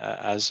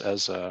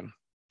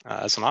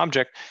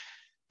object,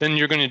 then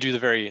you're going to do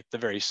the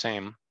very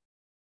same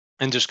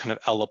and just kind of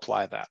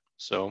apply that.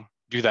 So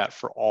do that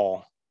for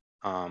all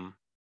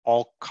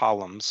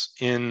columns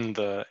in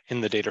the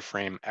data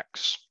frame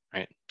X,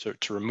 right? To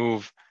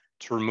remove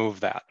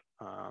that,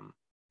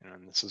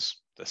 and this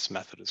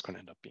method is going to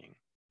end up being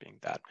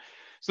that.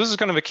 So this is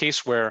kind of a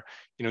case where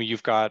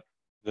you've got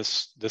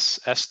this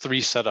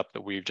S3 setup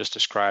that we've just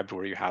described,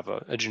 where you have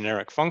a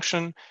generic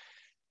function,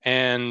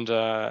 and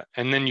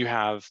then you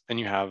have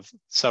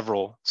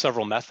several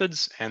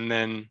methods, and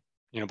then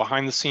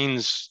behind the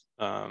scenes,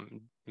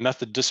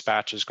 method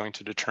dispatch is going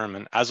to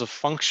determine, as a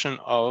function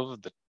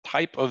of the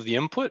type of the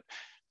input,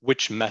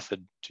 which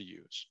method to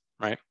use,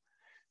 right?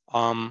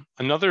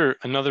 Another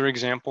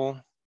example,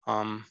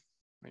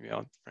 maybe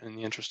in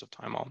the interest of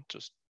time, I'll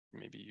just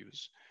maybe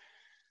use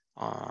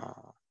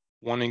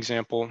one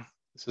example.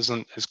 This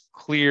isn't as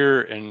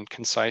clear and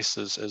concise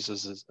as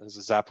a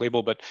zap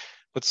label, but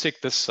let's take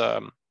this,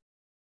 the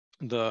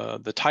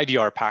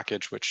tidr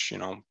package, which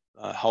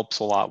helps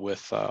a lot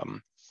with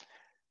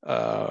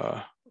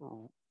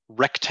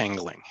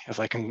rectangling,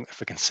 if I can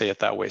say it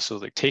that way. So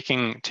like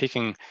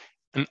taking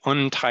an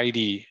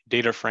untidy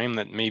data frame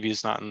that maybe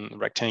is not in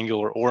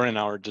rectangular or in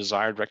our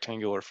desired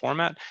rectangular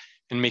format,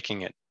 and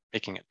making it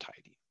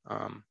tidy.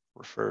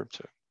 Refer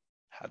to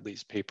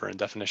Hadley's paper and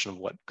definition of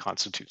what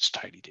constitutes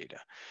tidy data.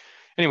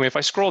 Anyway, if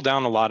I scroll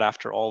down a lot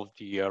after all of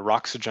the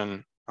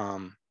Roxygen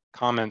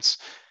comments,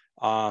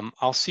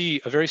 I'll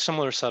see a very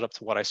similar setup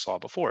to what I saw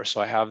before.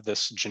 So I have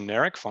this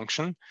generic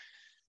function,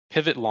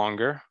 pivot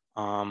longer.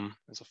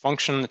 It's a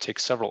function that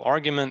takes several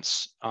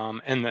arguments,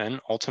 and then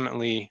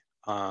ultimately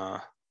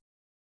I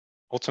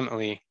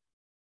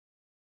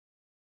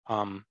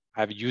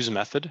have a use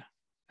method.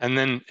 And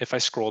then if I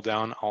scroll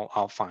down,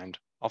 I'll find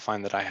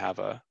that I have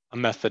a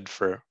method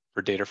for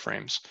data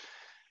frames.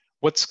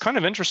 What's kind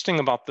of interesting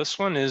about this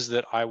one is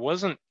that I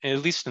wasn't,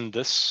 at least in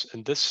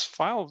this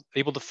file,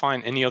 able to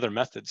find any other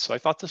methods. So I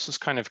thought this was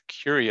kind of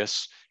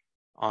curious.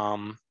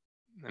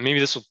 Maybe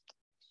this will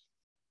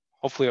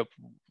hopefully,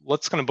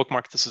 let's kind of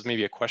bookmark this as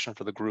maybe a question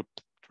for the group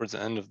towards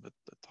the end of the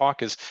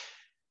talk, is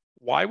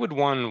why would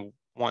one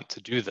want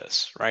to do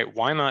this, right?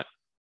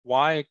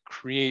 Why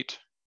create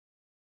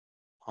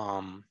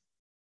a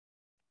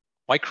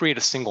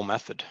single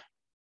method?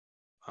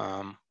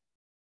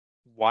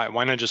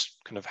 Why not just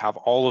kind of have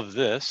all of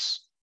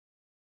this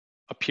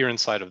appear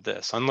inside of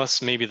this,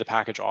 unless maybe the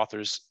package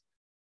authors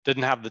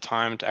didn't have the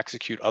time to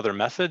execute other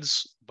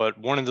methods, but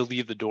wanted to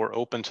leave the door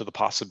open to the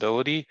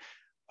possibility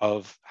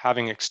of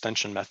having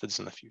extension methods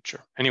in the future.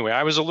 Anyway,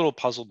 I was a little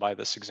puzzled by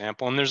this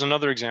example, and there's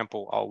another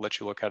example I'll let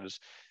you look at is,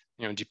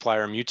 deploy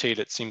or mutate.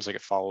 It seems like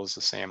it follows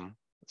the same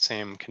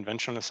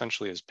convention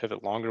essentially as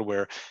pivot longer,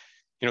 where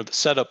the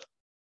setup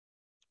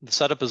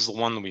is the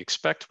one that we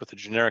expect with a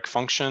generic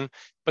function,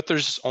 but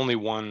there's only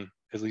one,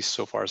 at least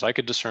so far as I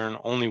could discern,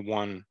 only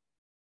one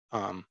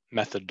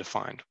method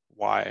defined.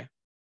 Why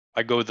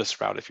I go this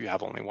route if you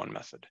have only one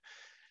method.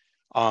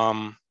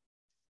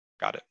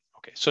 Got it.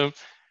 Okay, so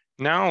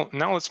now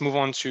let's move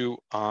on to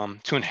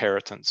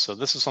inheritance. So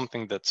this is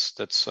something that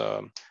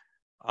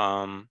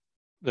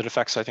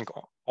affects, I think,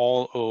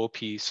 all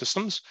OOP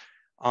systems.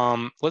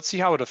 Let's see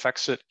how it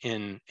affects it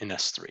in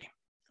S3.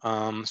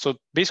 So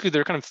basically,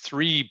 there are kind of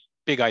three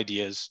big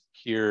ideas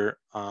here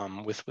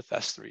with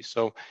S3.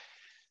 So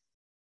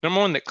number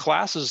one, that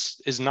class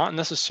is not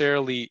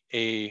necessarily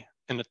an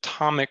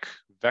atomic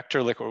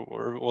vector, like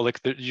or like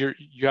you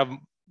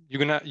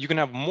can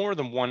have more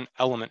than one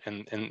element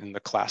in the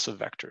class of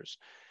vectors,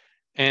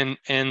 and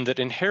that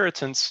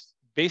inheritance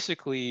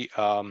basically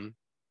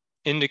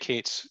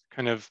indicates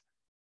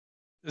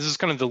this is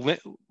kind of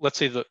let's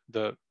say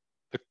the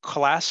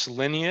class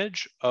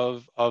lineage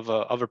of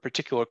a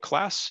particular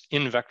class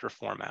in vector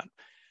format.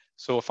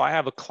 So if I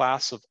have a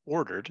class of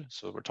ordered,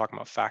 so we're talking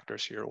about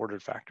factors here,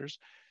 ordered factors,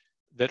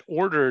 that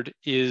ordered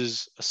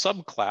is a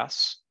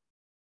subclass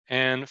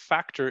and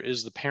factor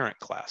is the parent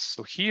class.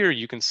 So here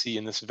you can see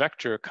in this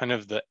vector kind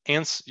of the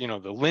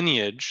the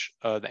lineage,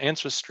 the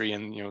ancestry,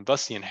 and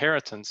thus the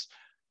inheritance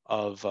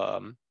of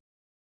that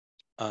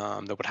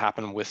would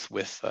happen with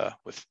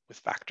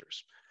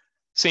factors.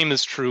 Same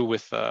is true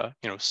with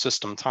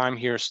system time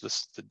here. So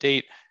this is the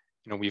date.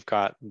 We've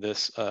got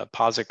this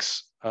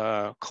POSIX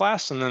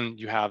class, and then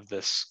you have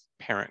this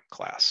parent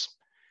class.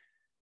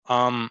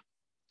 So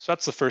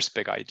that's the first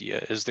big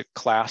idea, is that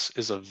class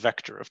is a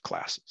vector of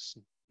classes,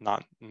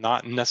 not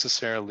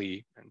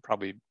necessarily, and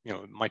probably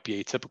it might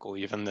be atypical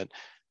even, that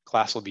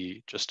class will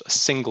be just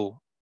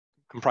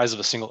comprised of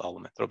a single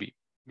element.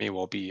 May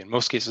well be in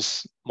most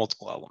cases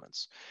multiple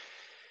elements.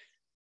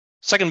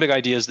 Second big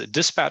idea is that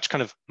dispatch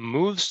kind of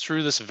moves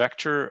through this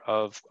vector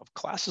of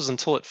classes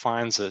until it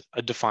finds a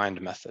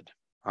defined method.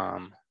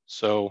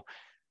 So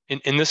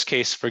in this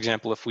case, for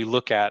example, if we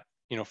look at,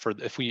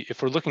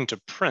 if we're looking to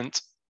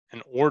print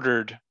an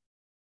ordered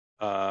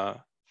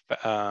factor,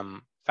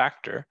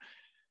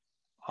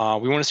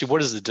 we want to see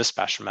what is the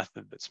dispatch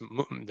method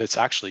that's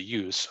actually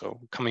used. So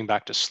coming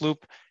back to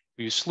sloop,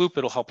 we use sloop,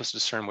 it'll help us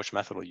discern which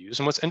method we'll use.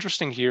 And what's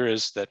interesting here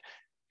is that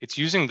it's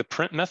using the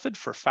print method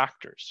for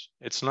factors.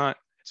 It's not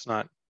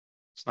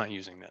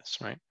using this,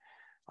 right?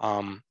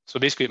 So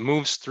basically it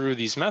moves through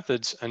these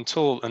methods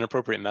until an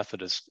appropriate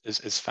method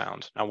is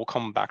found. Now we'll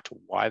come back to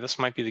why this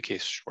might be the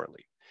case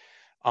shortly.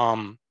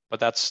 But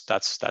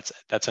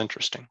that's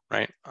interesting,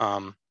 right?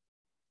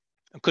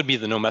 It could be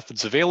that no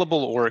method's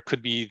available, or it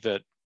could be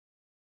that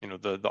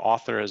the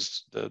author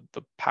is the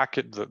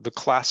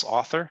class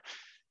author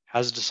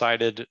has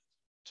decided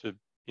to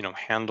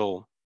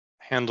handle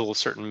a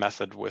certain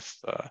method with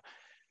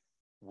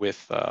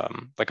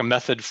like a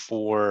method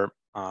for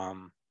a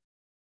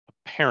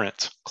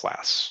parent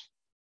class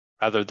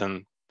rather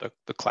than the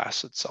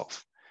class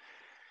itself,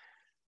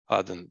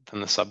 than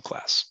the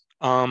subclass.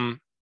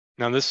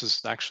 Now this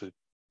is actually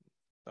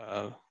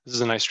this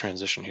is a nice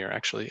transition here,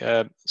 actually.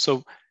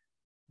 So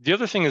the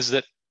other thing is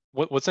that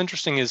what's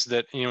interesting is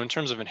that in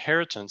terms of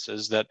inheritance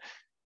is that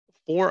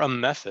for a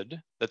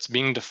method that's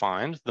being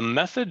defined, the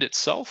method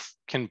itself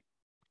can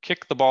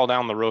kick the ball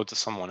down the road to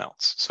someone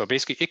else. So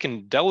basically it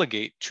can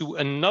delegate to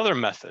another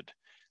method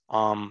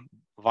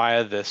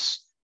via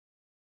this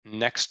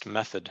next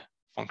method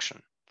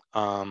function.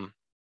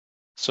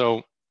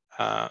 So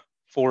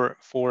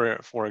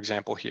for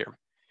example here,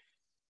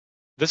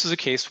 this is a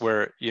case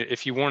where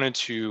if you wanted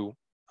to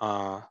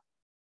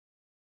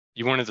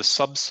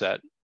subset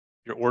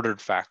your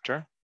ordered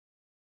factor,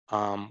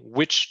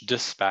 which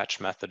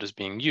dispatch method is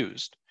being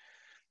used.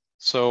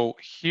 So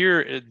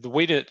here, the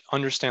way to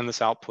understand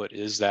this output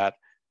is that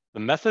the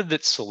method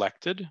that's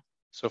selected,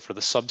 so for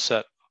the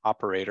subset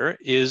operator,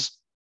 is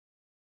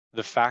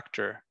the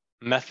factor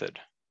method.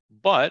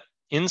 But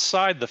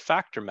inside the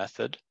factor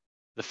method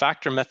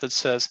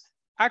says,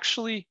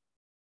 actually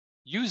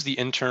use the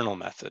internal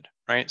method,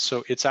 right?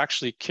 So it's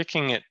actually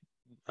kicking it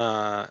to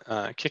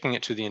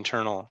the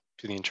internal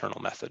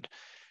method.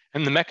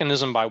 And the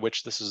mechanism by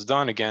which this is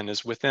done, again,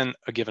 is within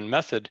a given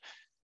method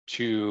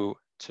to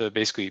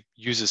basically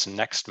use this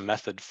next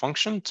method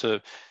function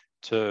to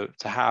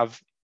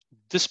have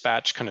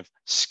dispatch kind of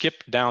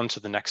skip down to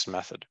the next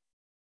method.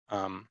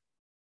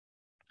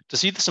 To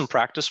see this in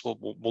practice,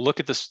 we'll look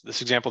at this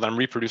example that I'm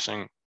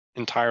reproducing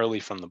entirely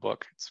from the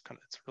book. It's a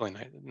really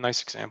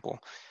nice example.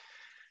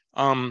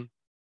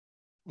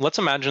 Let's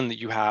imagine that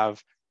you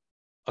have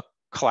a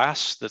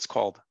class that's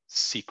called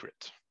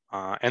secret.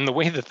 And the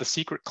way that the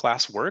secret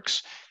class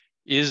works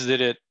is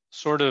that it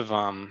sort of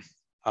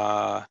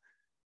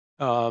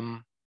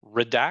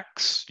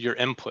redacts your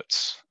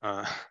inputs.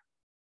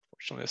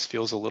 Fortunately, this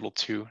feels a little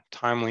too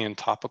timely and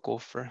topical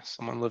for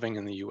someone living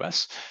in the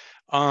US.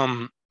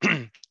 You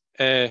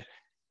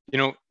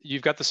know,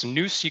 you've got this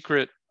new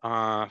secret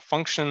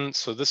function.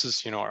 So this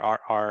is, you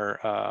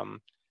know,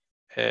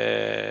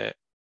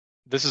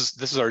 this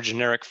is our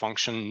generic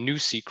function, new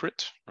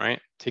secret, right?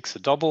 Takes a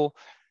double.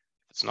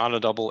 If it's not a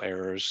double,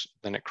 errors.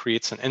 Then it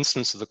creates an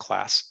instance of the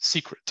class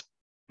secret.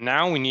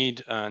 Now we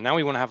need, now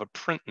we want to have a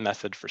print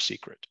method for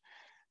secret.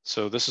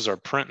 So this is our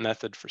print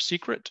method for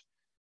secret.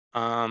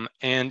 And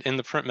in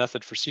the print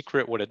method for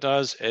secret, what it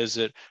does is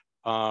it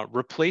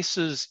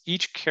replaces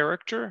each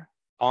character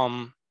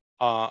of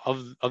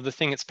the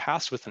thing it's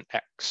passed with an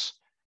X,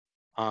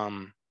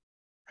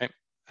 right?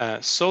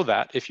 So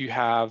that if you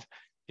have,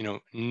 you know,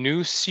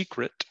 new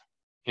secret,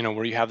 you know,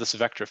 where you have this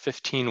vector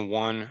 15,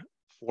 1,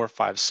 4,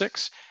 5,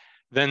 6,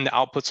 then the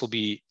outputs will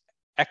be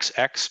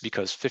XX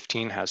because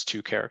 15 has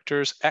 2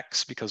 characters,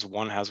 X because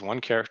 1 has 1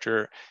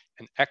 character,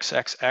 and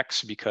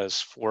XXX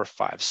because 4,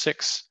 5,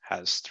 6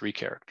 has 3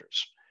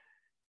 characters,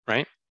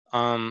 right?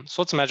 So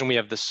let's imagine we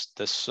have this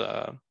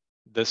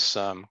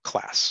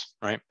class,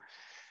 right?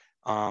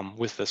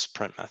 With this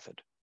print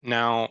method.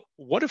 Now,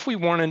 what if we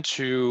wanted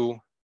to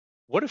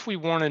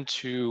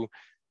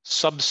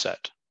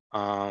subset?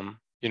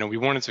 You know, we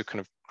wanted to kind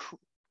of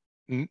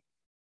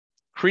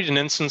create an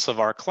instance of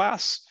our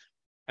class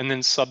and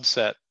then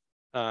subset,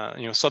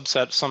 you know,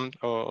 subset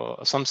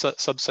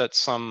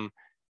some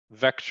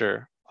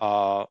vector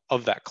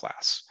of that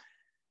class.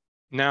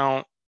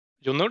 Now,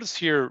 you'll notice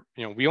here,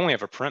 you know, we only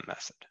have a print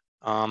method.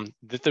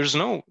 That there's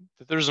no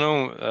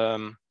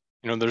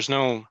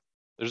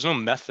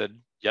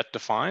method yet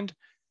defined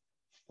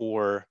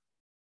for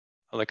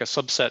like a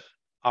subset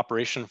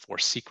operation for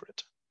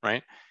secret,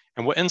 right?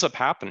 And what ends up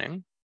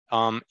happening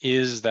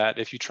is that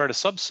if you try to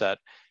subset,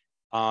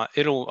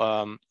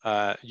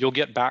 you'll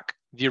get back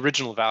the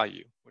original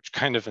value, which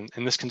kind of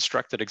in this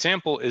constructed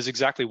example is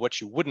exactly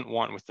what you wouldn't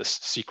want with this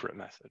secret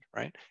method,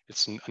 right?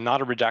 It's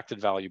not a redacted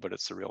value, but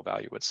it's the real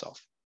value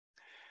itself.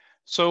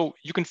 So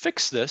you can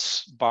fix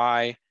this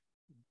by,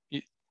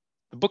 the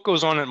book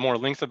goes on at more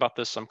length about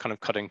this. I'm kind of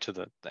cutting to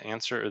the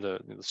answer or the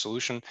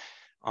solution,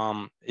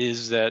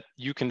 is that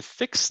you can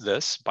fix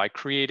this by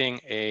creating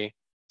a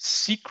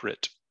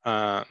secret, you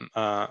know,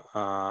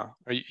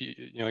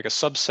 like a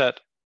subset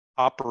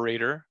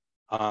operator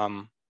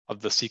of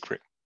the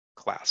secret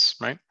class,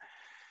 right?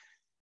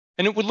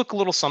 And it would look a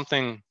little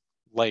something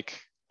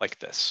like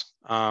this.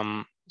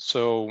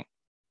 So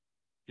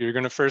you're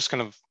going to first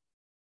kind of,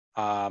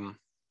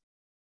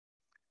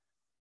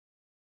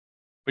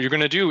 what you're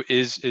going to do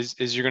is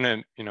you're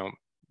going to, you know,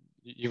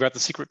 you've got the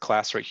secret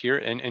class right here,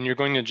 and you're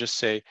going to just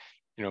say,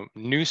 you know,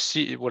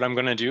 what I'm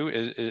going to do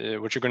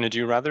is, what you're going to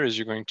do rather is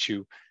you're going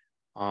to,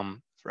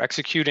 for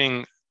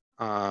executing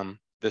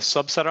this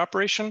subset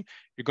operation,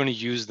 you're going to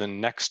use the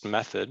next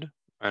method,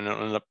 and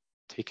it'll end up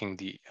taking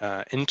the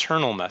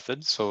internal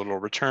method. So it'll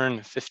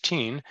return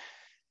 15,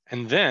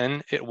 and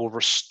then it will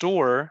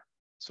restore.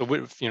 So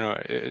with, you know,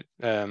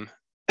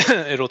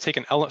 it'll take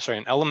an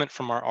element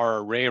from our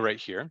array right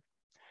here.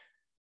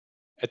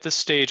 At this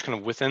stage, kind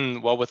of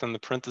within the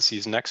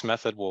parentheses, next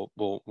method will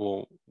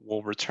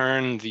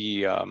return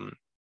the.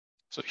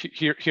 So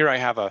here I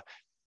have a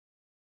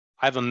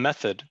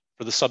method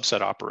for the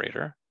subset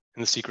operator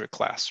in the secret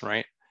class,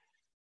 right?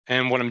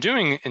 And what I'm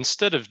doing,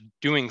 instead of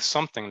doing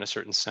something in a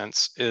certain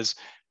sense, is,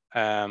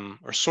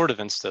 or sort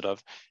of instead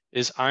of,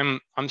 is I'm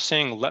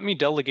saying, let me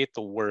delegate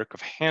the work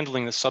of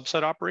handling the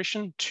subset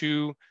operation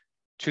to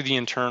the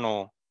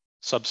internal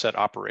subset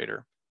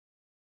operator,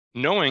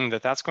 knowing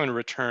that that's going to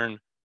return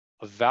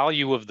a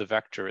value of the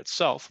vector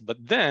itself, but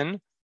then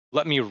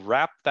let me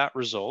wrap that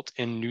result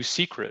in new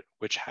secret,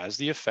 which has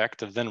the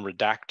effect of then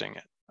redacting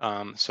it.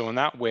 So in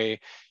that way,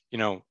 you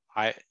know,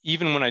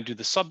 even when I do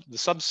the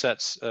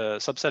subsets,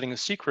 subsetting a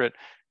secret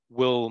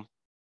will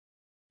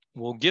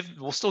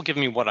still give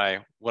me what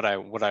I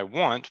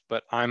want,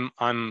 but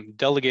I'm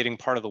delegating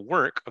part of the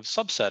work of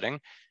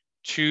subsetting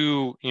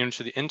to, you know,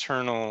 to the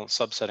internal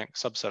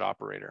subset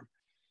operator.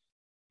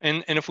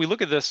 And if we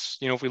look at this,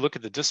 you know, if we look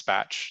at the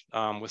dispatch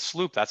with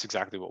Sloop, that's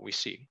exactly what we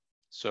see.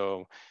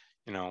 So,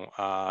 you know,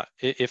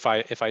 if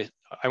I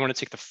want to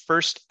take the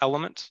first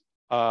element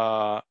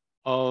of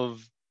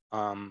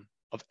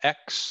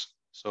X,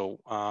 so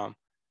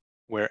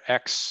where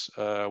X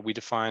we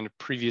defined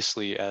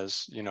previously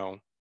as, you know,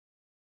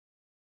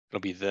 it'll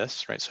be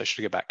this, right? So I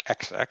should get back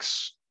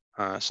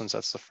XX since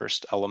that's the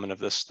first element of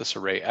this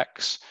array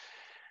X.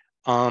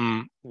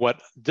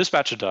 What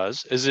dispatch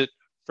does is it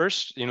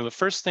first, you know, the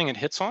first thing it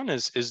hits on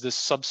is this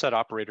subset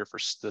operator for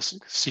this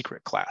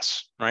secret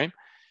class, right?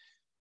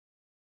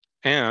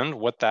 And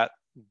what that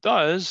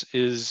does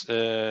is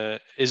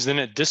then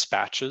it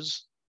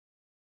dispatches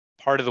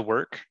part of the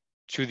work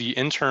to the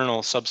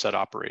internal subset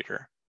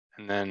operator,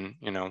 and then,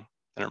 you know,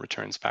 then it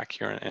returns back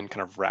here and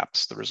kind of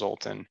wraps the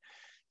result in.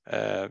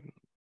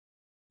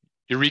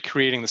 You're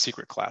recreating the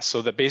secret class,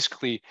 so that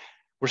basically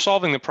we're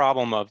solving the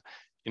problem of,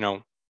 you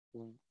know,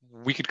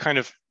 we could kind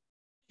of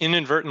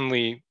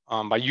inadvertently,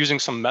 by using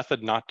some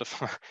method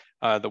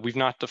that we've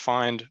not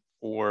defined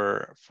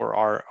for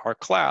our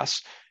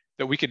class,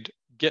 that we could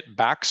get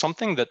back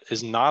something that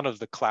is not of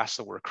the class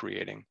that we're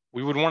creating.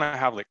 We would want to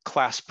have like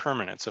class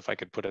permanence, if I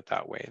could put it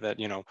that way, that,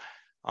 you know,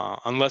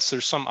 unless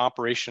there's some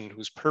operation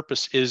whose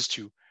purpose is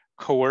to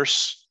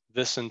coerce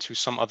this into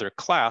some other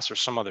class or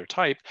some other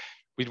type,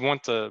 we'd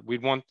want,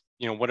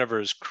 you know, whatever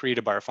is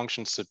created by our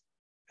functions to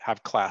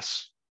have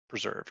class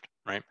preserved,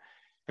 right?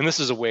 And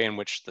this is a way in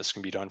which this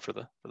can be done for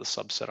the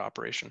subset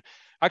operation.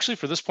 Actually,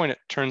 for this point, it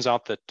turns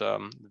out that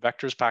the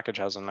vectors package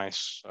has a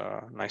nice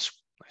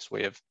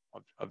way of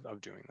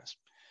doing this.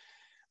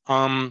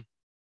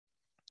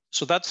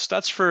 So that's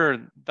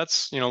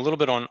you know, a little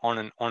bit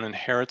on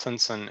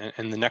inheritance and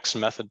the next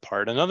method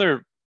part.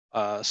 Another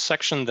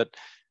section that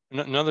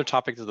another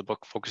topic that the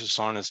book focuses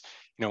on is,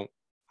 you know,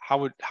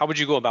 how would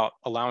you go about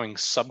allowing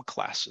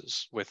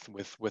subclasses with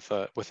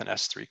an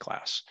S3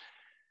 class?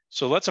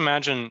 So let's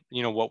imagine,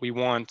 you know, what we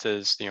want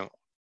is, you know,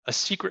 a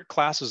secret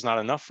class is not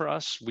enough for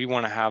us. We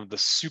want to have the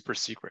super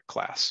secret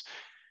class,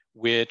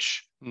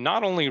 which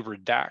not only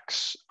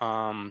redacts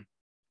the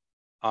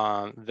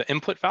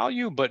input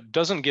value, but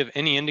doesn't give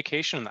any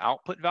indication in the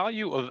output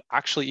value of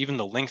actually even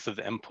the length of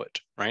the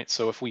input, right?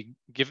 So if we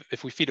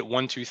feed it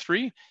 1, 2,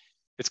 3,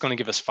 it's going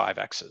to give us 5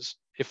 X's.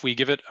 If we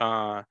give it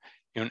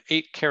you know, an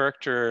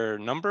 8-character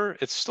number,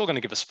 it's still going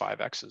to give us 5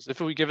 X's. If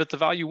we give it the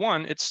value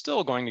 1, it's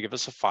still going to give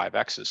us a 5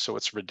 X's. So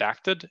it's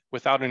redacted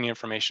without any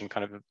information,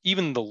 kind of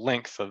even the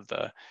length of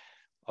the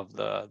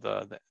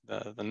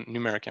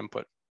numeric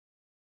input.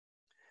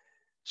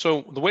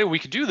 So the way we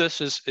could do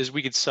this is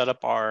we could set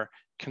up our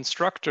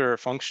constructor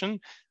function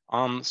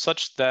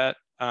such that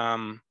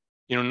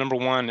you know, number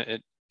one,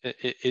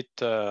 it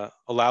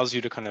allows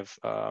you to kind of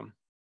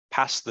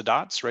pass the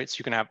dots, right? So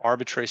you can have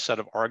arbitrary set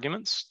of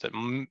arguments that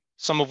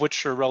some of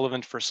which are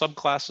relevant for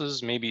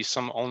subclasses, maybe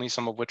only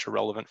some of which are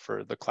relevant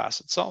for the class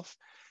itself.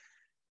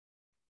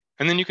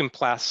 And then you can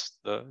pass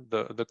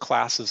the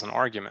class as an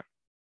argument.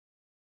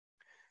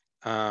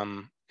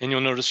 And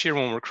you'll notice here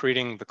when we're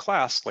creating the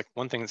class, like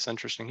one thing that's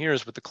interesting here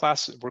is with the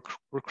class,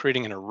 we're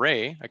creating an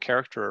array, a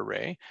character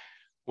array,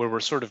 where we're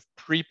sort of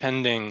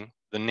prepending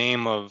the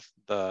name of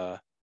the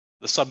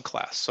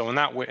subclass. So in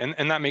that way,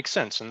 and that makes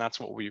sense, and that's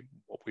what we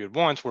would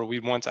want, where we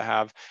want to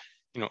have,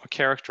 you know, a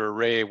character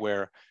array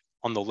where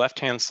on the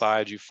left-hand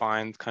side you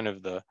find kind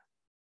of the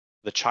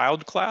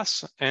child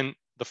class, and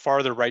the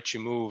farther right you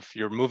move,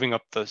 you're moving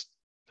up the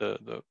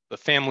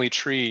family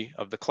tree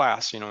of the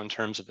class, you know, in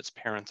terms of its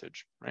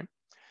parentage, right?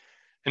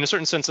 In a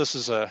certain sense, this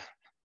is you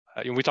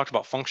know, we talked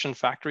about function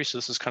factory, so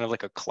this is kind of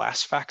like a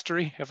class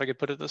factory, if I could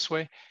put it this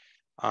way.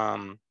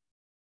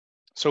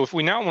 So if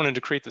we now wanted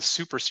to create the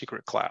super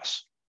secret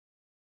class,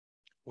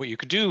 what you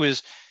could do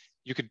is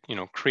you could, you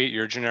know, create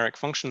your generic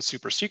function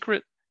super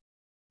secret,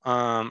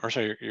 or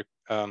sorry, your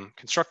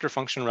constructor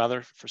function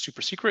rather for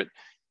super secret.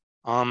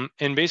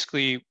 And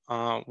basically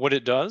what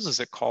it does is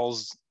it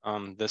calls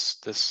this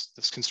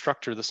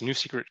constructor, this new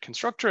secret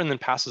constructor, and then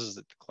passes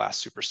the class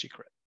super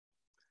secret.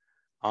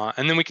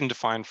 And then we can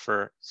define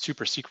for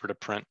super secret a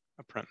print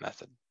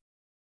method.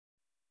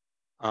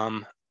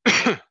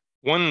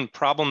 One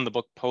problem the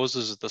book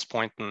poses at this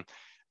point, and I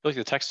feel like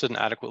the text didn't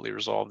adequately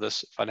resolve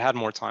this. If I'd had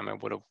more time, I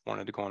would have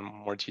wanted to go in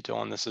more detail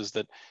on this, is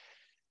that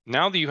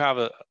now that you have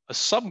a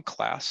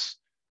subclass,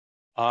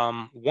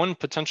 one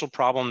potential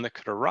problem that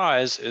could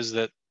arise is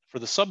that for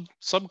the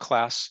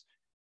subclass,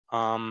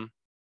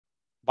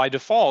 by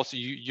default,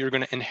 you're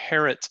going to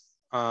inherit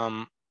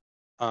all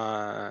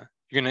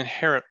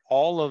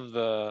of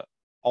the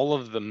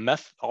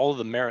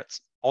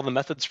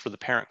methods for the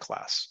parent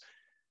class,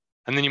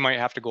 and then you might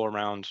have to go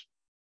around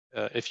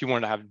if you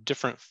want to have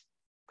different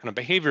kind of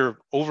behavior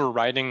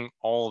overriding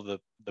all of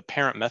the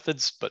parent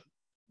methods, but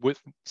with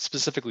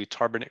specifically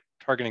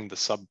targeting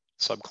the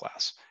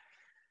subclass.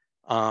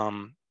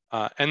 And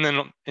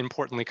then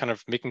importantly, kind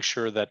of making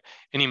sure that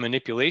any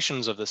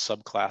manipulations of the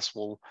subclass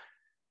will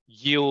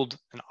yield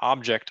an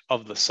object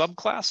of the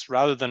subclass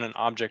rather than an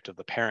object of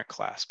the parent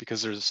class,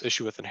 because there's this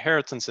issue with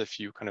inheritance. If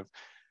you kind of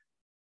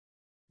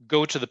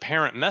go to the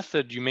parent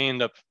method, you may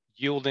end up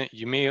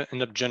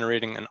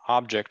generating an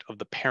object of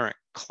the parent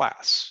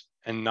class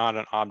and not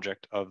an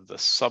object of the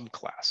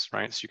subclass,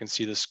 right? So you can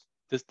see this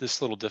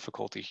little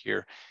difficulty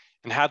here.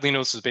 And Hadley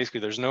notes is basically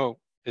there's no,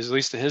 at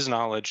least to his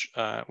knowledge,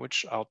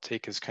 which I'll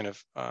take as kind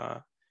of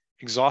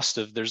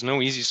exhaustive, there's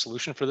no easy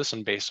solution for this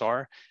in base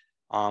R,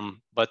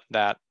 but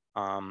that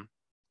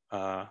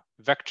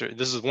vector,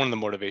 this is one of the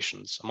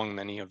motivations among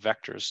many of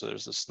vectors. So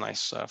there's this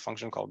nice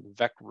function called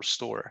vec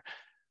restore,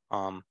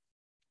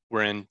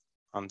 wherein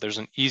there's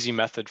an easy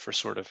method for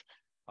sort of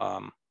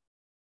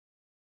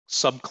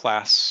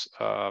subclass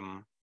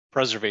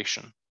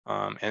preservation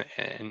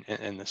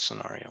in this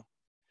scenario.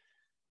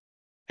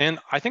 And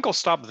I think I'll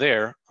stop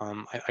there.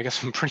 I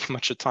guess I'm pretty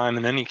much at time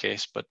in any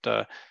case, but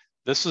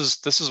this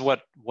is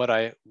what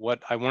I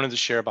wanted to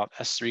share about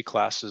S3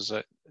 classes.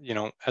 You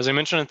know, as I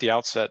mentioned at the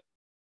outset,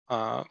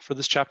 for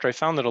this chapter, I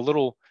found it a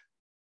little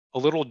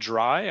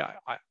dry.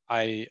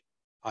 I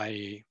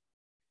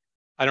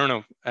don't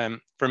know.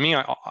 For me,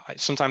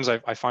 sometimes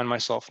I find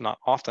myself, not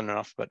often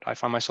enough, but I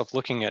find myself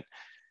looking at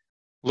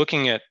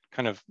looking at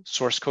kind of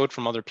source code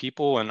from other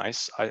people, and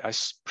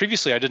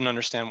previously I didn't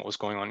understand what was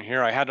going on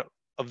here. I had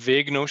a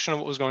vague notion of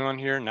what was going on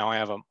here. Now I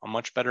have a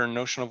much better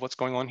notion of what's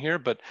going on here,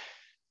 but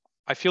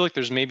I feel like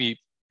there's maybe,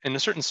 in a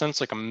certain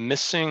sense, like a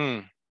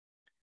missing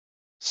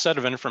set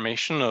of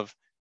information of,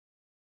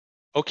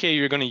 okay,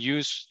 you're going to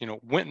use,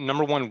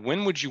 number one,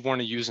 when would you want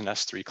to use an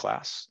S3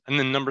 class? And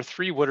then number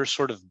three, what are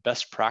sort of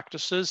best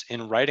practices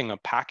in writing a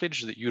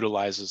package that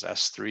utilizes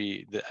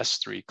the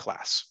S3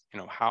 class?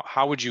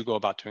 How would you go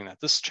about doing that?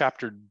 This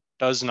chapter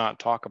does not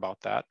talk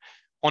about that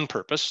on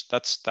purpose.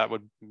 That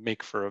would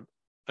make for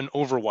an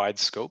overwide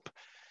scope.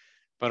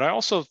 But I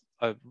also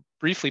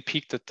briefly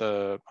peeked at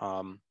the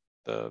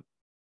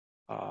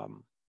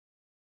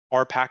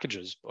R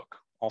packages book,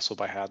 also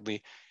by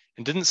Hadley,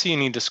 and didn't see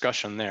any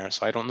discussion there.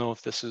 So I don't know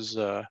if this is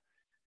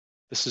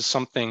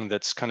something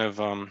that's kind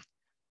of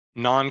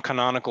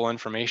non-canonical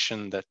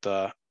information that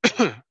the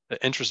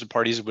interested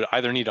parties would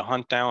either need to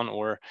hunt down,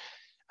 or,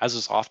 as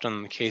is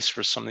often the case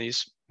for some of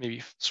these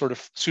maybe sort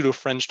of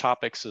pseudo-fringe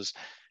topics, is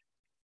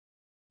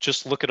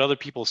just look at other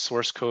people's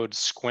source code,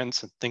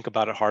 squints, and think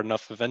about it hard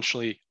enough.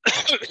 Eventually,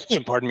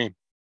 pardon me,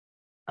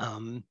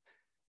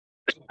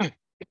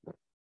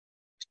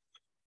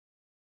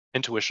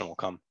 intuition will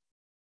come.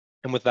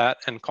 And with that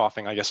and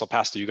coughing, I guess I'll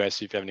pass to you guys,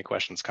 see if you have any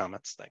questions,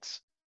 comments.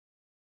 Thanks.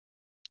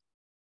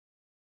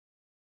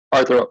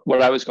 Arthur,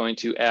 what I was going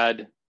to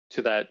add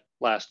to that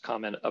last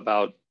comment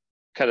about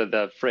kind of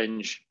the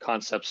fringe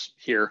concepts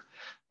here,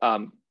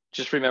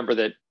 just remember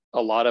that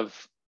a lot of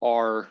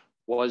R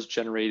was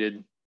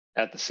generated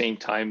at the same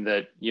time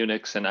that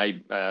Unix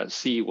and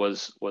C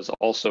was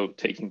also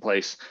taking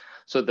place.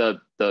 So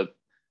the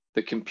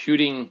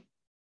computing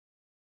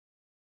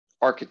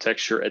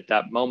architecture at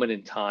that moment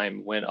in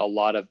time, when a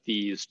lot of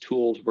these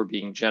tools were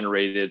being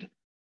generated,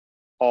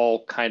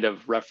 all kind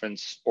of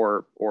reference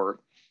or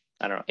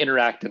I don't know,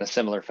 interact in a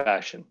similar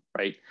fashion,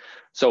 right?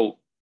 So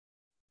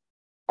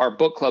our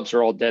book clubs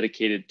are all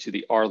dedicated to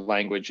the R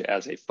language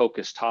as a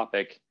focus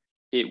topic.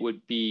 It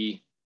would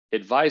be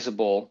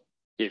advisable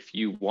if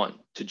you want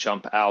to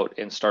jump out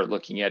and start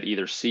looking at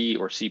either C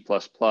or C++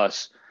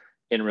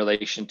 in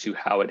relation to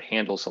how it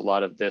handles a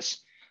lot of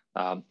this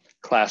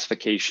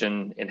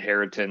classification,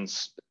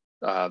 inheritance,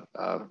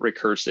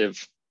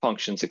 recursive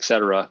functions,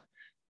 etc.,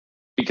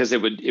 because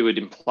it would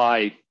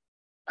imply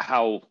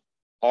how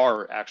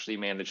R actually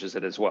manages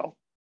it as well.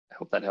 I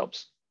hope that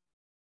helps.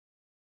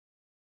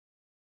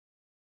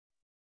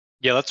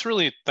 Yeah, I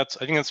think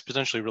that's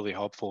potentially really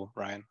helpful,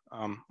 Ryan.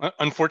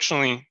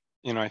 Unfortunately,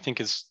 I think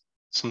is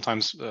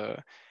sometimes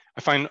I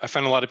find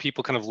a lot of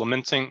people kind of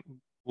lamenting,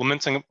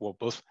 well,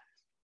 both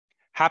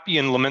happy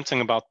and lamenting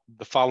about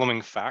the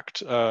following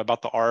fact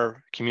about the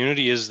R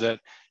community is that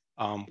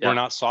we're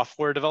not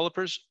software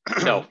developers.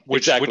 No,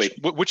 exactly.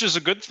 Which is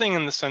a good thing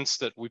in the sense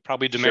that we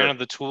probably demanded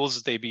the tools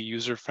that they be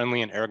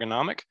user-friendly and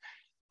ergonomic.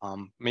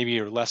 Maybe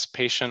you're less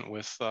patient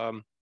with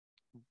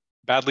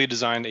badly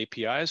designed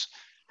APIs.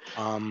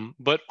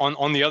 But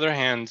on the other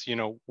hand,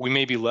 we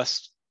may be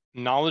less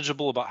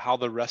knowledgeable about how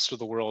the rest of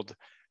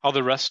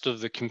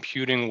the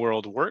computing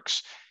world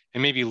works,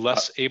 and maybe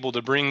less able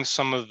to bring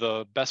some of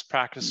the best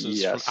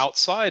practices from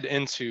outside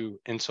into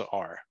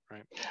R,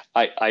 right?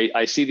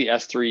 I see the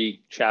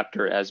S3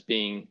 chapter as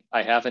being,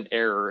 I have an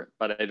error,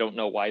 but I don't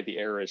know why the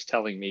error is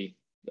telling me,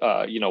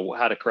 how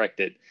to correct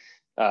it,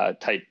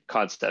 type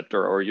concept,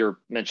 or your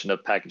mention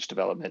of package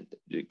development,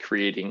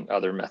 creating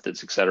other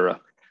methods, etc.,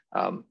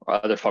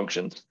 other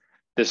functions.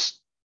 This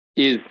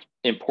is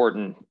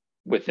important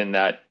within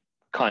that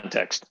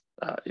context,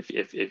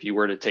 if you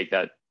were to take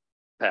that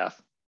path.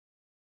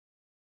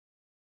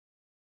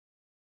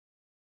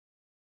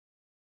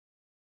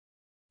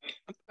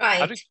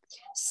 Right.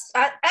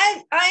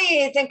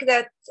 I think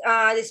that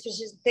this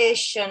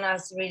presentation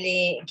has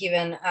really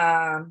given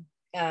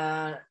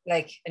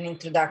like an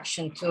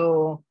introduction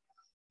to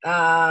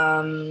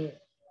how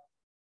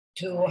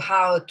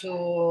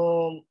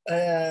to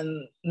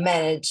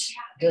manage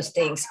those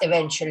things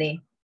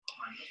eventually.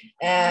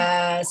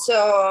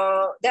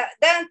 So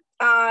that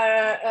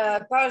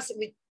are parts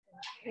with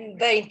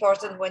very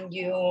important when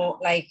you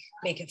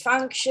make a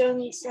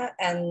functions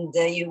and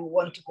you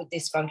want to put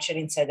this function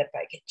inside a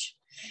package.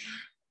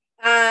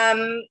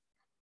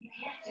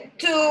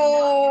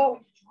 To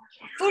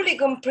fully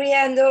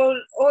comprehend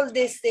all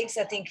these things,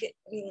 I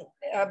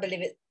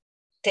believe it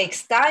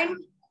takes time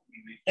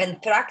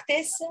and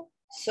practice.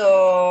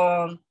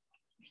 So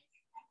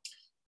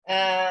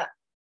I've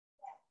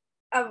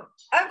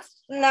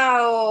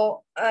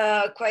now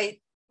quite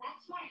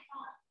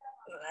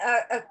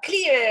a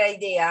clear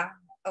idea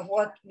of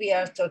what we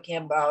are talking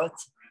about.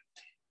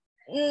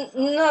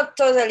 Not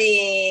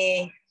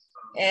totally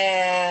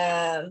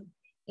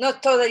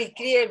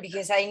clear,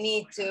 because I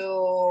need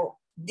to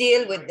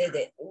deal with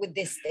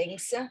these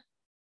things,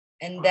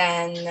 and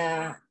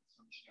then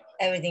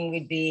everything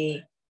will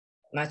be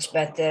much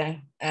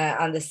better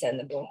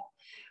understandable.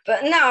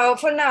 But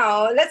for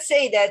now, let's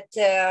say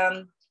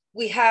that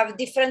we have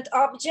different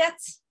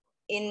objects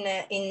within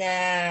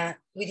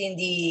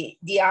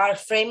the R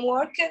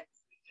framework,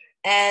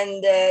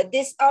 And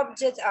these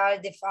objects are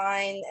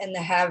defined and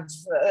have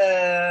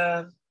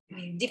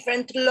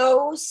different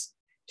laws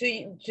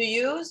to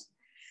use.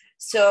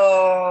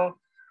 So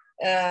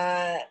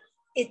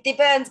it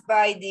depends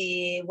by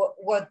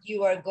what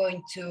you are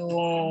going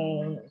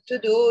to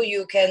do.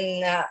 You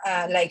can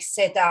like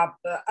set up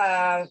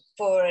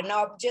for an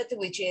object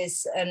which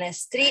is an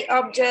S3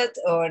 object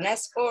or an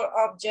S4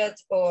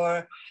 object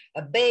or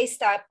a base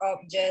type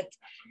object,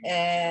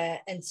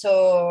 and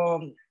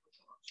so.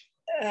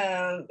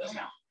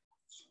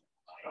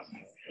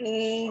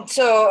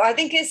 So I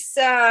think it's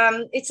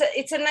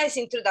a nice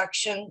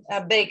introduction, a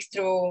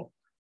breakthrough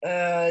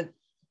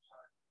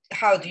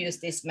how to use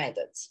these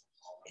methods,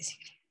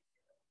 basically.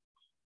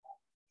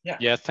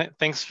 Yeah,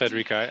 thanks,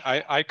 Federica.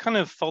 I kind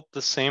of felt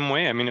the same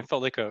way. I mean, it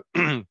felt like a,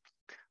 I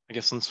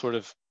guess, some sort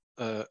of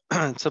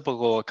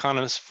typical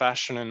economist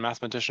fashion and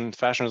mathematician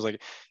fashion. Is like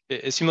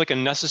it seemed like a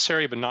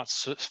necessary but not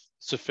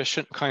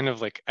sufficient kind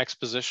of like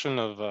exposition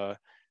of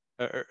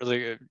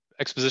like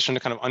exposition to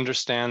kind of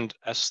understand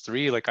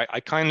S3. Like I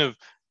kind of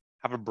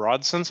have a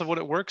broad sense of what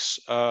it works.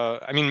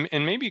 I mean,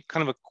 and maybe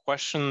kind of a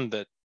question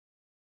that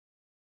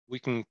we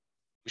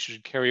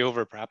should carry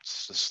over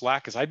perhaps to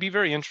Slack is I'd be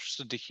very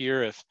interested to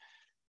hear if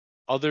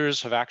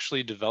others have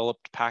actually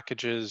developed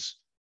packages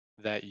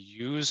that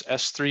use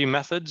S3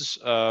 methods,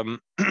 and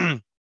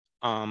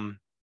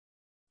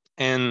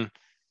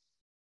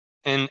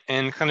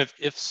kind of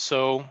if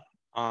so,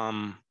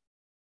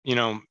 you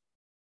know,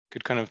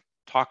 could kind of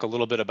talk a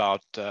little bit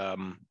about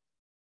kind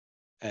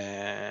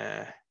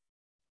of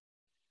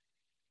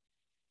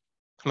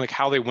like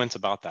how they went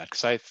about that.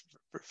 Because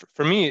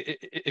for me,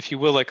 if you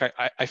will, like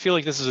I feel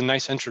like this is a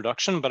nice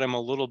introduction, but I'm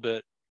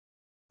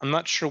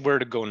not sure where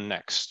to go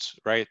next,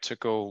 right? To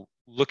go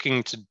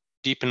looking to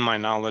deepen my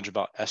knowledge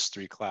about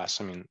S3 class.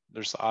 I mean,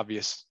 there's the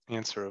obvious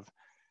answer of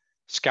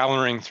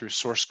scouring through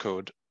source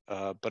code,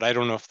 but I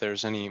don't know if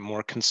there's any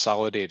more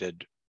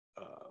consolidated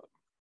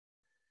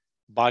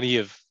body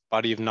of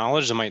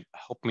knowledge that might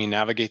help me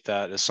navigate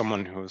that as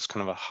someone who's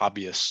kind of a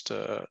hobbyist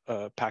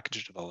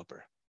package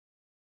developer.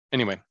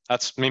 Anyway,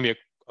 that's maybe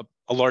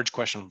a large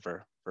question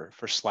for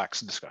Slack's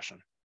discussion.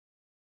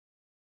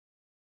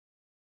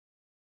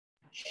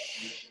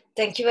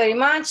 Thank you very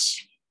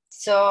much.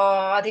 So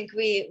I think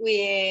we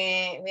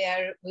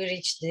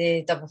reached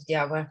the top of the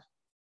hour.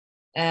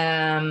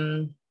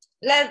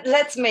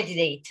 Let's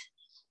meditate.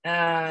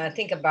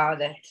 Think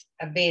about it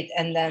a bit,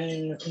 and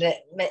then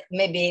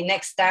maybe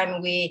next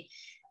time we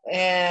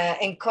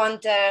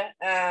encounter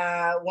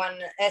one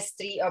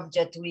S3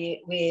 object,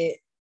 we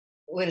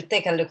will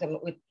take a look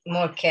with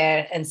more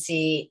care and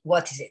see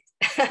what is it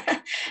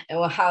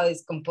and how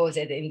it's composed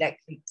in that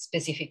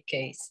specific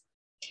case.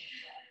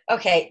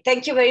 Okay,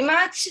 thank you very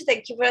much.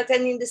 Thank you for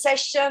attending the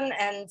session,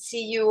 and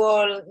see you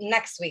all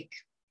next week.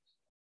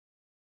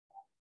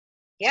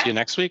 Yeah. See you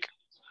next week.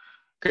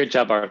 Great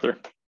job, Arthur.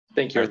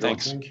 Thank you.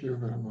 Thanks. Thank you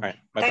very much. All right.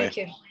 Bye-bye. Thank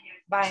you.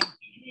 Bye.